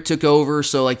Mark Richt took over,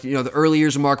 so the early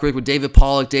years of Mark Richt with David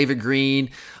Pollack, David Green,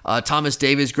 Thomas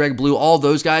Davis, Greg Blue, all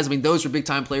those guys. Those were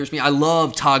big-time players for me. I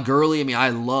love Todd Gurley.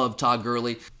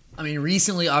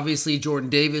 Recently, obviously, Jordan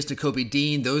Davis, Nakobe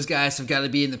Dean, those guys have got to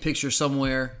be in the picture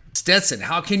somewhere. Stetson,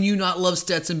 how can you not love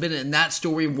Stetson Bennett and that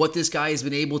story of what this guy has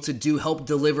been able to do, help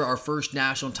deliver our first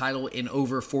national title in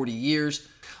over 40 years.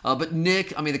 But Nick,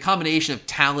 the combination of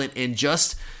talent and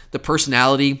just the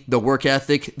personality, the work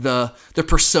ethic, the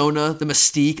persona, the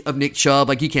mystique of Nick Chubb,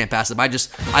 you can't pass it.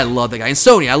 I love that guy. And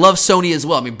Sony, I love Sony as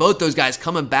well. Both those guys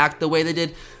coming back the way they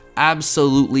did,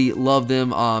 absolutely love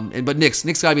them. But Nick's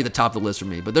got to be at the top of the list for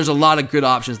me. But there's a lot of good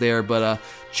options there. But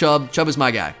Chubb is my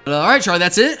guy. All right, Charlie,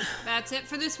 that's it. That's it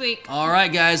for this week. All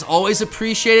right, guys, always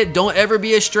appreciate it. Don't ever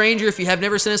be a stranger. If you have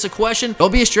never sent us a question,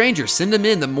 don't be a stranger. Send them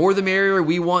in. The more the merrier.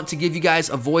 We want to give you guys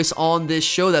a voice on this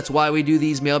show. That's why we do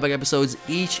these mailbag episodes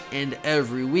each and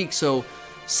every week. So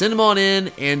send them on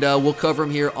in, and we'll cover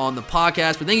them here on the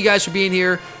podcast. But thank you guys for being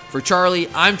here. For Charlie,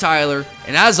 I'm Tyler,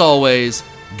 and as always,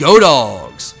 go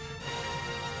Dogs!